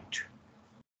diet.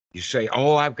 You say,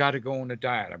 oh, I've got to go on a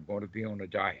diet. I'm going to be on a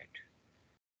diet.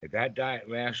 If that diet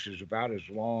lasts is about as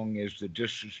long as the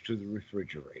distance to the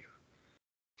refrigerator.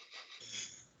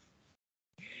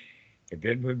 And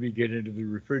then when we get into the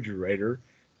refrigerator,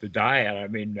 the diet, I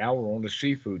mean, now we're on a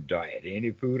seafood diet.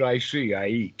 Any food I see, I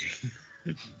eat.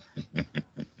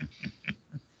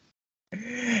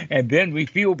 And then we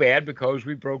feel bad because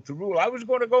we broke the rule. I was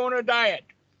going to go on a diet.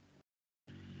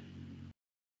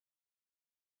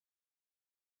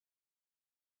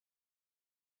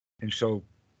 And so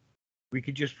we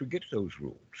could just forget those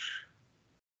rules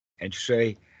and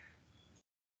say,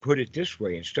 put it this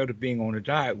way, instead of being on a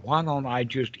diet, why don't I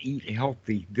just eat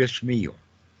healthy this meal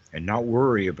and not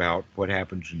worry about what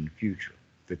happens in the future?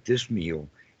 That this meal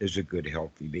is a good,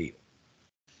 healthy meal.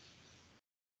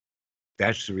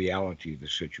 That's the reality of the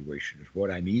situation. Is what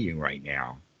I'm eating right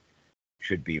now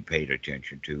should be paid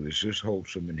attention to. Is this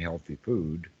wholesome and healthy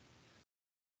food?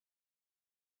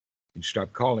 And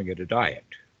stop calling it a diet.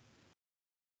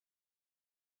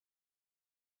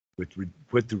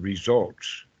 With the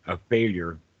results of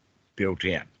failure built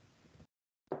in.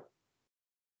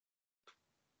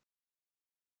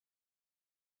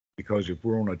 Because if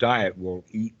we're on a diet, we'll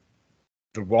eat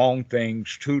the wrong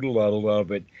things to the level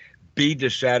of it, be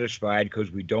dissatisfied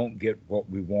because we don't get what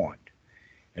we want.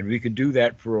 And we can do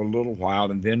that for a little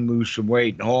while and then lose some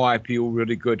weight. And, oh, I feel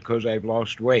really good because I've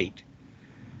lost weight.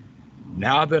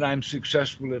 Now that I'm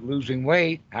successful at losing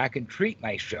weight, I can treat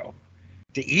myself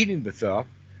to eating the stuff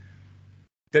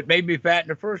that made me fat in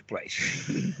the first place.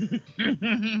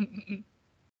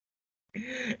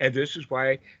 And this is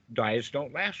why diets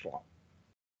don't last long.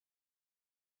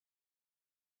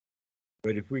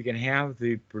 But if we can have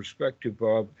the perspective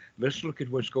of, let's look at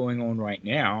what's going on right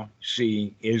now,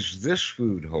 see, is this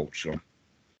food wholesome?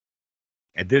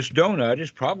 And this donut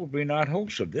is probably not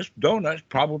wholesome. This donut is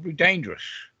probably dangerous.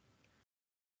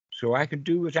 So I can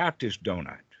do without this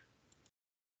donut.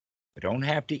 I don't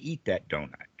have to eat that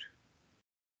donut.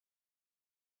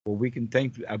 Well, we can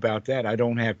think about that. I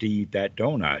don't have to eat that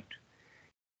donut.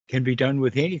 Can be done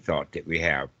with any thought that we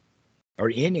have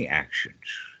or any actions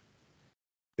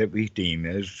that we deem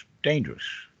as dangerous.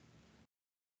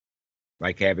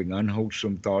 Like having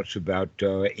unwholesome thoughts about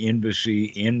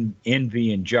envy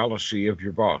and jealousy of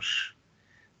your boss.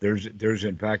 There's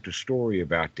in fact a story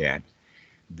about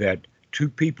that two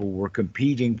people were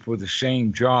competing for the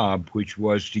same job, which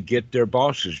was to get their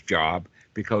boss's job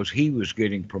because he was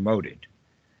getting promoted.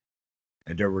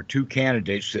 And there were two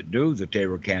candidates that knew that they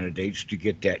were candidates to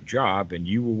get that job, and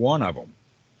you were one of them.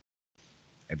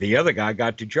 And the other guy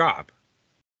got the job.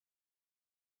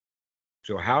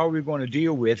 So how are we going to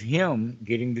deal with him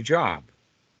getting the job?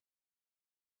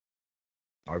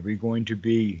 Are we going to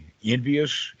be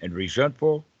envious and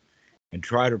resentful and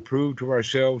try to prove to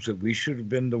ourselves that we should have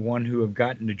been the one who have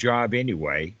gotten the job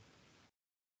anyway?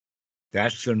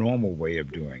 That's the normal way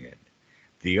of doing it.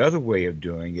 The other way of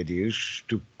doing it is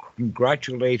to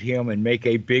congratulate him and make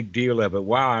a big deal of it.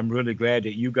 Wow, I'm really glad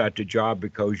that you got the job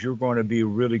because you're going to be a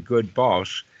really good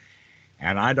boss,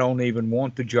 and I don't even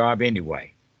want the job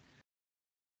anyway.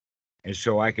 And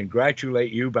so I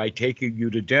congratulate you by taking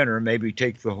you to dinner, maybe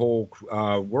take the whole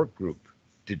work group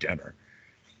to dinner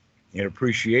in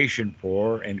appreciation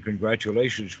for and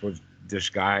congratulations for this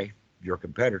guy, your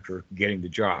competitor, getting the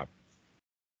job.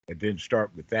 And then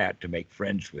start with that to make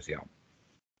friends with him.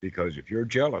 Because if you're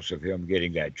jealous of him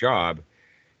getting that job,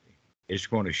 it's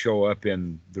going to show up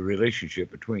in the relationship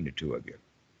between the two of you.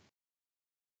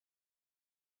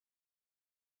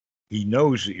 He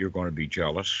knows that you're going to be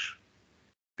jealous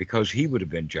because he would have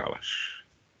been jealous.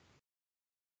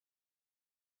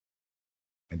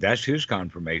 And that's his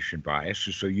confirmation bias.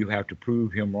 So you have to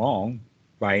prove him wrong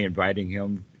by inviting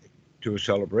him to a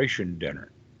celebration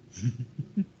dinner.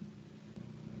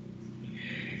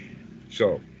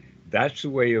 So that's the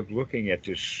way of looking at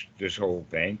this whole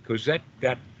thing, because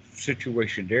that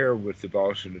situation there with the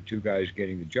boss and the two guys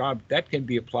getting the job, that can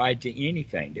be applied to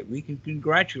anything, that we can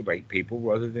congratulate people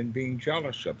rather than being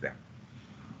jealous of them.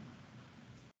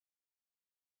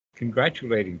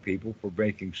 Congratulating people for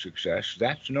making success,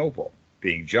 that's noble.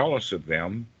 Being jealous of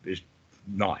them is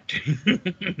not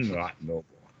not noble.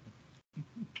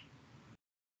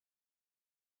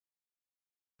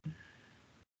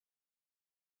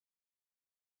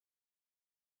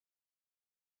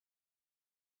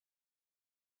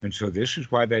 And so this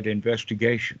is why that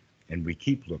investigation, and we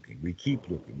keep looking, we keep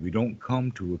looking. We don't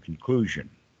come to a conclusion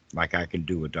like I can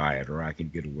do a diet or I can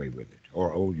get away with it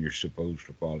or, oh, you're supposed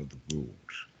to follow the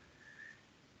rules.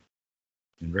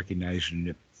 And recognizing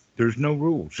that there's no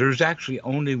rules. There's actually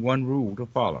only one rule to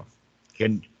follow.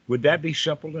 Would that be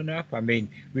simple enough? I mean,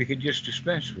 we could just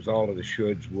dispense with all of the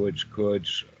shoulds, woulds,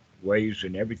 coulds, ways,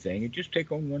 and everything and just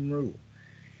take on one rule.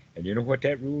 And you know what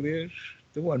that rule is?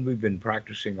 The one we've been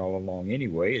practicing all along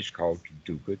anyway. It's called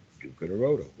dukkha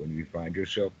nirodha. When you find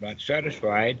yourself not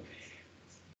satisfied,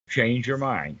 change your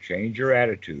mind, change your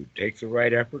attitude, take the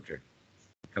right effort to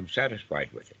become satisfied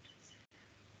with it.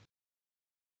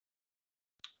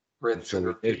 Rinse and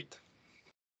repeat.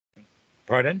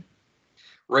 Pardon?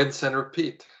 Rinse and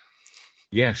repeat.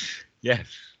 Yes, yes.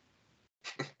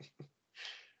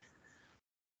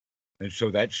 And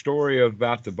so that story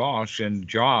about the boss and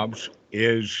jobs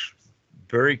is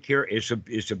very curious.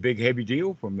 It's a big heavy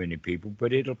deal for many people,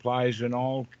 but it applies in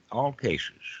all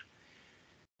cases.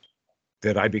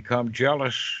 That I become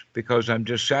jealous because I'm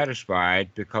dissatisfied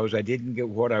because I didn't get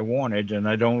what I wanted and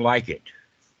I don't like it.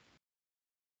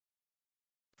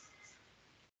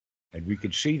 And we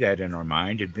can see that in our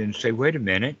mind and then say, wait a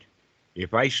minute,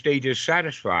 if I stay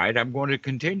dissatisfied, I'm going to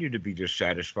continue to be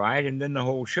dissatisfied, and then the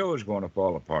whole show is going to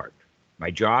fall apart.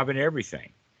 My job and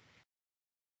everything.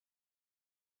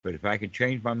 But if I can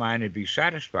change my mind and be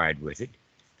satisfied with it,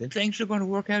 then things are going to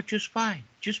work out just fine.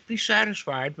 Just be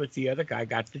satisfied with the other guy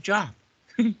got the job.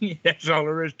 That's all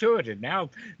there is to it. And now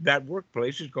that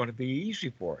workplace is going to be easy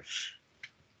for us.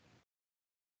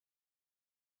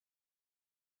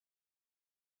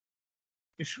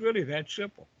 It's really that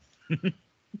simple.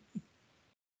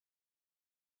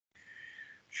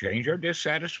 Change our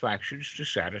dissatisfactions to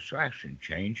satisfaction.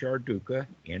 Change our dukkha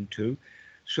into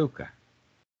sukha.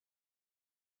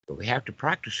 But we have to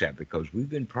practice that because we've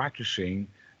been practicing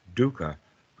dukkha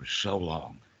for so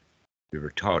long. We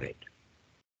were taught it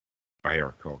by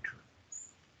our culture.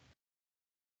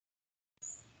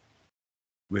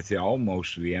 With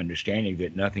almost the understanding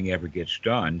that nothing ever gets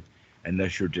done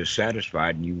unless you're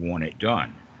dissatisfied and you want it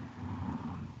done.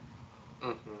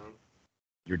 Mm-hmm.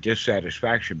 Your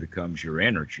dissatisfaction becomes your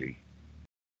energy.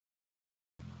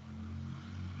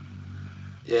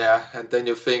 Yeah, and then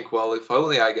you think, well, if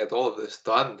only I get all of this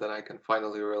done, then I can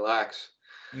finally relax.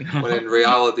 When in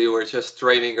reality, we're just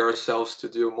training ourselves to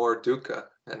do more dukkha,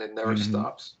 and it never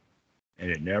stops.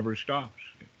 And it never stops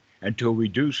until we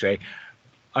do say,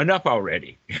 enough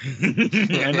already.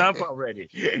 Enough already.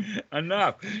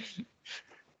 Enough.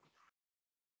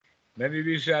 Let me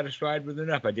be satisfied with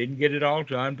enough. I didn't get it all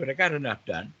done, but I got enough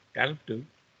done. That'll do.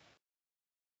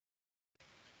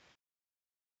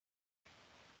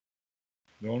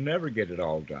 You'll never get it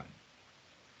all done.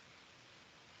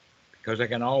 Because I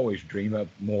can always dream up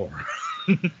more.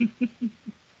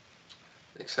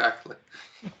 Exactly.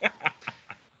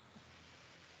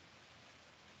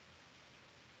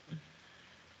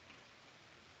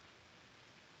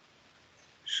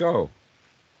 So,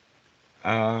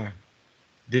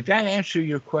 did that answer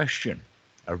your question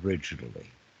originally?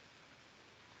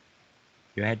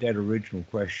 You had that original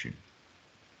question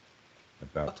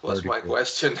about What was my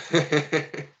question?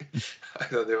 I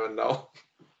don't even know.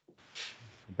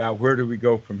 About where do we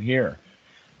go from here?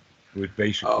 Was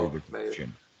basically the Maybe.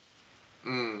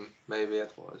 question. Maybe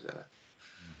it was. Yeah. And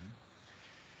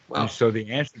Well, so the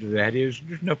answer to that is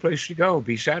there's no place to go.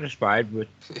 Be satisfied with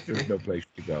there's no place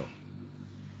to go.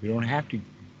 You don't have to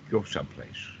go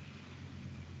someplace.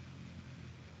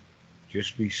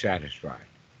 Just be satisfied.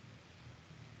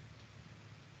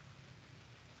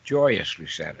 Joyously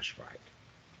satisfied.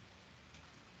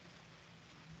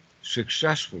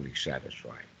 Successfully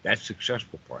satisfied. That's the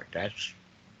successful part. That's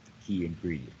the key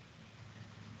ingredient.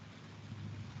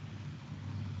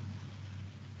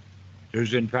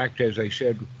 There's, in fact, as I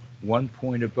said, one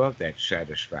point above that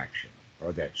satisfaction,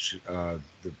 or that's the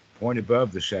point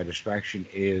above the satisfaction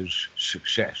is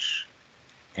success.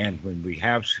 And when we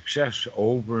have success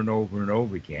over and over and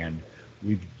over again,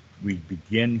 we we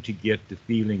begin to get the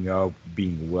feeling of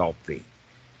being wealthy,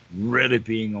 really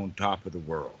being on top of the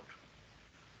world.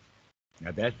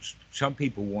 Now, that's some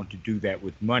people want to do that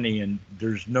with money, and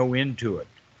there's no end to it.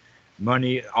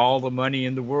 Money, all the money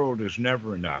in the world is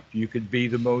never enough. You could be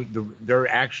the most. They're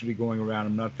actually going around.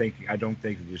 I'm not thinking. I don't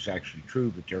think it's actually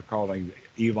true, but they're calling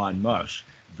Elon Musk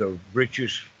the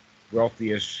richest,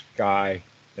 wealthiest guy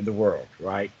in the world.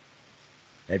 Right?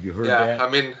 Have you heard Yeah, that? I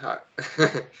mean, But he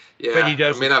yeah, I mean,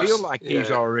 doesn't feel like he's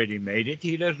yeah, already made it.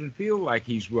 He doesn't feel like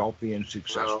he's wealthy and no,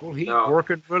 successful. He's no,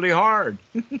 working really hard.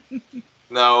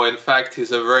 no. In fact,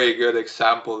 he's a very good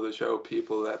example to show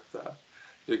people that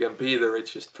you can be the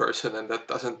richest person, and that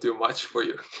doesn't do much for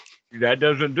you. That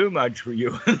doesn't do much for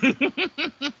you.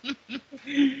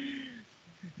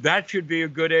 That should be a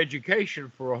good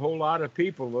education for a whole lot of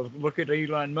people. Look at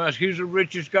Elon Musk. He's the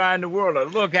richest guy in the world.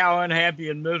 And look how unhappy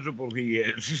and miserable he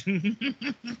is.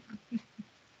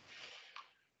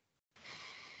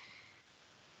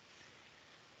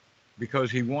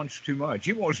 Because he wants too much.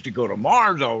 He wants to go to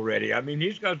Mars already. I mean,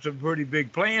 he's got some pretty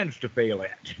big plans to fail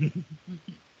at.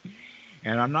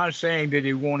 And I'm not saying that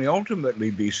he won't ultimately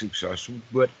be successful,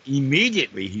 but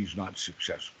immediately he's not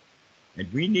successful.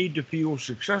 And we need to feel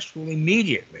successful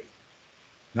immediately,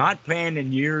 not plan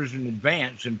in years in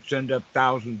advance and send up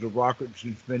thousands of rockets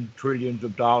and spend trillions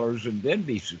of dollars and then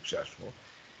be successful.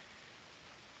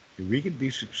 We can be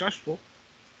successful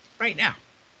right now,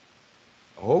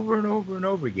 over and over and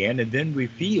over again, and then we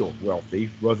feel wealthy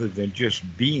rather than just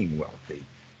being wealthy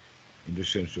in the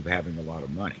sense of having a lot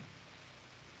of money.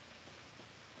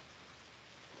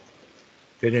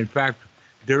 That in fact,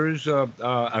 there is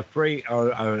a phrase,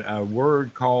 a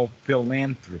word called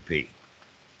philanthropy.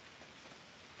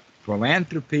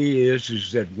 Philanthropy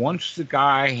is that once the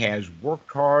guy has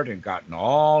worked hard and gotten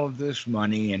all of this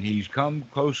money and he's come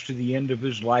close to the end of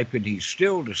his life and he's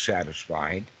still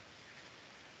dissatisfied,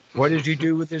 what does he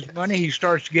do with his money? He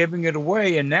starts giving it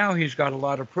away, and now he's got a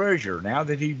lot of pleasure. Now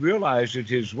that he realizes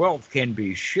his wealth can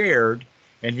be shared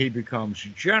and he becomes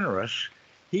generous,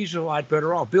 he's a lot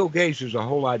better off. Bill Gates is a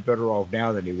whole lot better off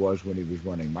now than he was when he was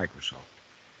running Microsoft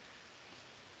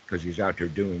because he's out there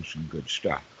doing some good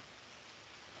stuff.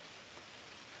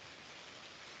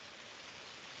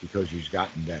 Because he's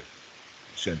gotten that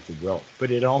sense of wealth.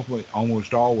 But it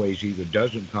almost always either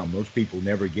doesn't come. Most people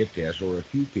never get this, or a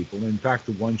few people. In fact,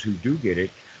 the ones who do get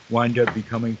it wind up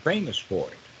becoming famous for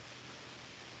it.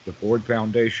 The Ford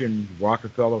Foundation,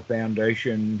 Rockefeller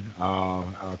Foundation,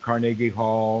 Carnegie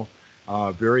Hall,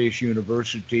 various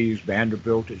universities,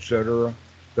 Vanderbilt, etc.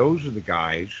 Those are the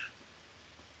guys,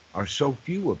 are so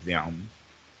few of them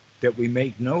that we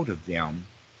make note of them,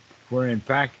 where in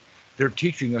fact they're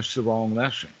teaching us the wrong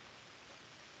lesson.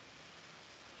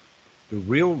 The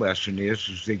real lesson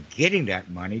is that getting that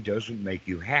money doesn't make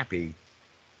you happy.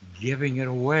 Giving it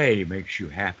away makes you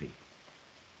happy.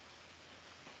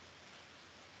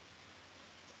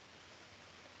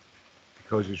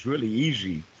 Because it's really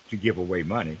easy to give away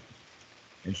money.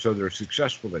 And so they're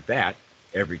successful at that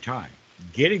every time.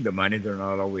 Getting the money, they're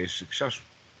not always successful.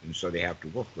 And so they have to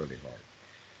work really hard.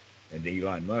 And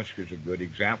Elon Musk is a good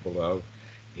example of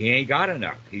he ain't got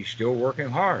enough. He's still working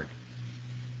hard.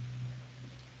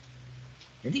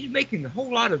 And he's making a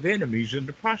whole lot of enemies in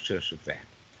the process of that.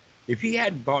 If he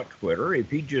hadn't bought Twitter, if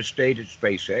he just stayed at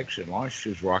SpaceX and launched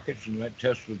his rockets and let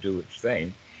Tesla do its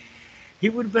thing, he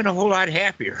would have been a whole lot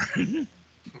happier.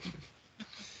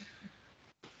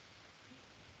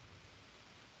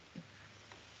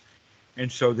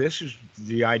 And so this is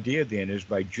the idea then is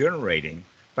by doing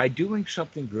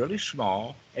something really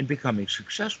small and becoming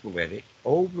successful at it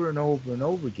over and over and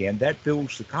over again, that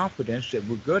builds the confidence that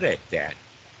we're good at that.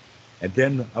 And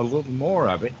then a little more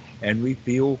of it, and we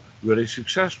feel really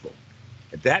successful.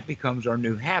 And that becomes our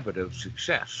new habit of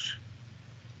success.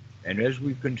 And as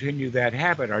we continue that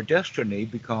habit, our destiny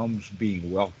becomes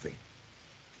being wealthy.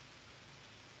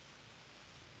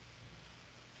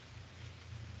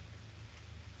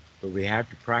 But we have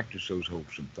to practice those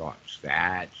wholesome thoughts.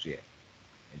 That's it.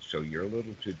 And so your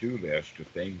little to-do list of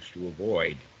things to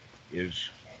avoid is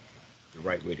the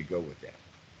right way to go with that.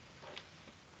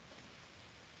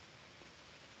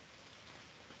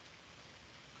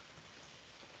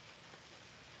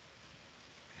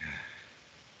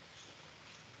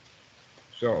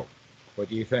 So, what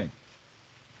do you think?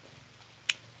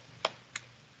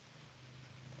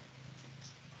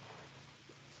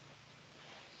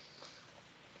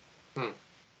 Hmm.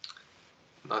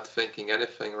 Not thinking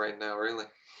anything right now, really.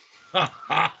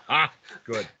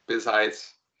 Good.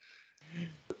 Besides,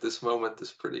 but this moment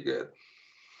is pretty good.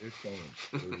 This moment,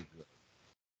 very good.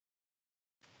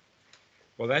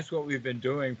 Well, that's what we've been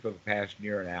doing for the past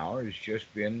near an hour. It's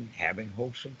just been having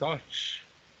wholesome thoughts,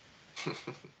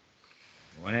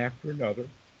 one after another,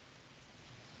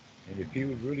 and it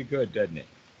feels really good, doesn't it?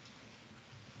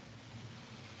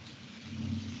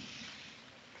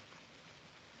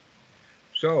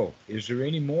 So, is there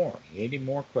any more? Any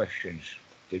more questions?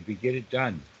 Did we get it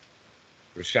done?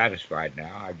 We're satisfied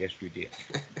now. I guess we did.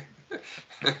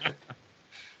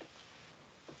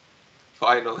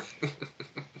 Finally.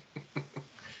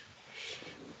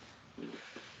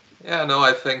 Yeah, no,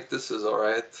 I think this is all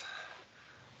right.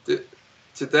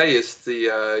 Today is the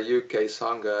UK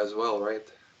Sangha as well, right?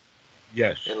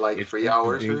 Yes, In like it's three going to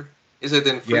hours, be. or is it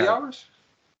in three Yeah. hours?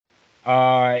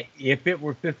 If it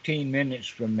were 15 minutes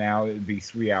from now, it would be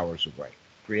 3 hours away.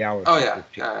 3 hours Oh and yeah,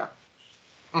 15. yeah,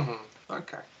 yeah.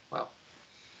 Okay, well,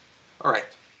 all right,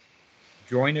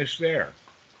 Join us there.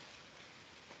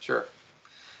 sure.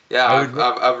 Yeah, I would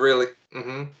I've really, go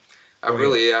I've ahead.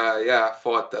 really, yeah,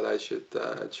 thought that I should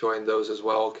join those as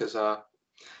well because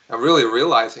I'm really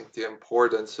realizing the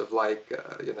importance of like,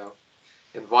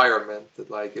 environment. That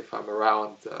like if I'm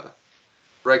around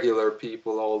regular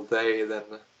people all day, then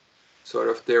sort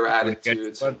of their You're going to get some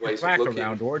attitudes and butts of ways of flack looking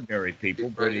around ordinary people,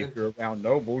 but if different. you're around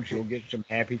nobles, you'll get some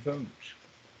happy things.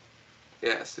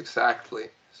 Yes, exactly.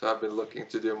 So I've been looking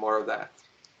to do more of that.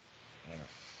 Yeah,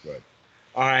 good.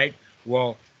 All right.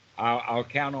 Well, I'll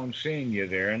count on seeing you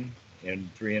there in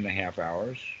 3.5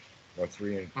 hours, or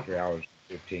 3 hours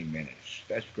 15 minutes.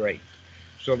 That's great.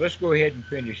 So let's go ahead and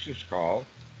finish this call,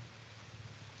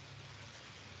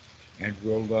 and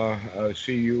we'll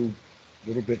see you a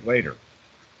little bit later.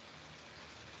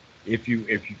 If you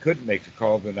couldn't make the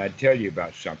call, then I'd tell you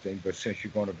about something. But since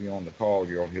you're going to be on the call,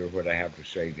 you'll hear what I have to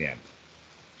say then.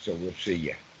 So we'll see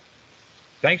you.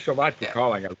 Thanks a lot for Yeah.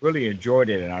 calling. I really enjoyed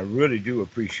it, and I really do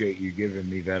appreciate you giving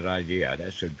me that idea.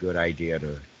 That's a good idea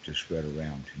to spread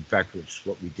around. In fact, it's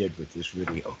what we did with this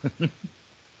video.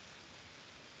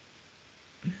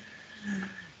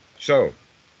 So,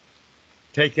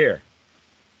 take care.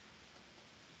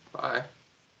 Bye.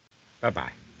 Bye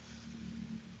bye.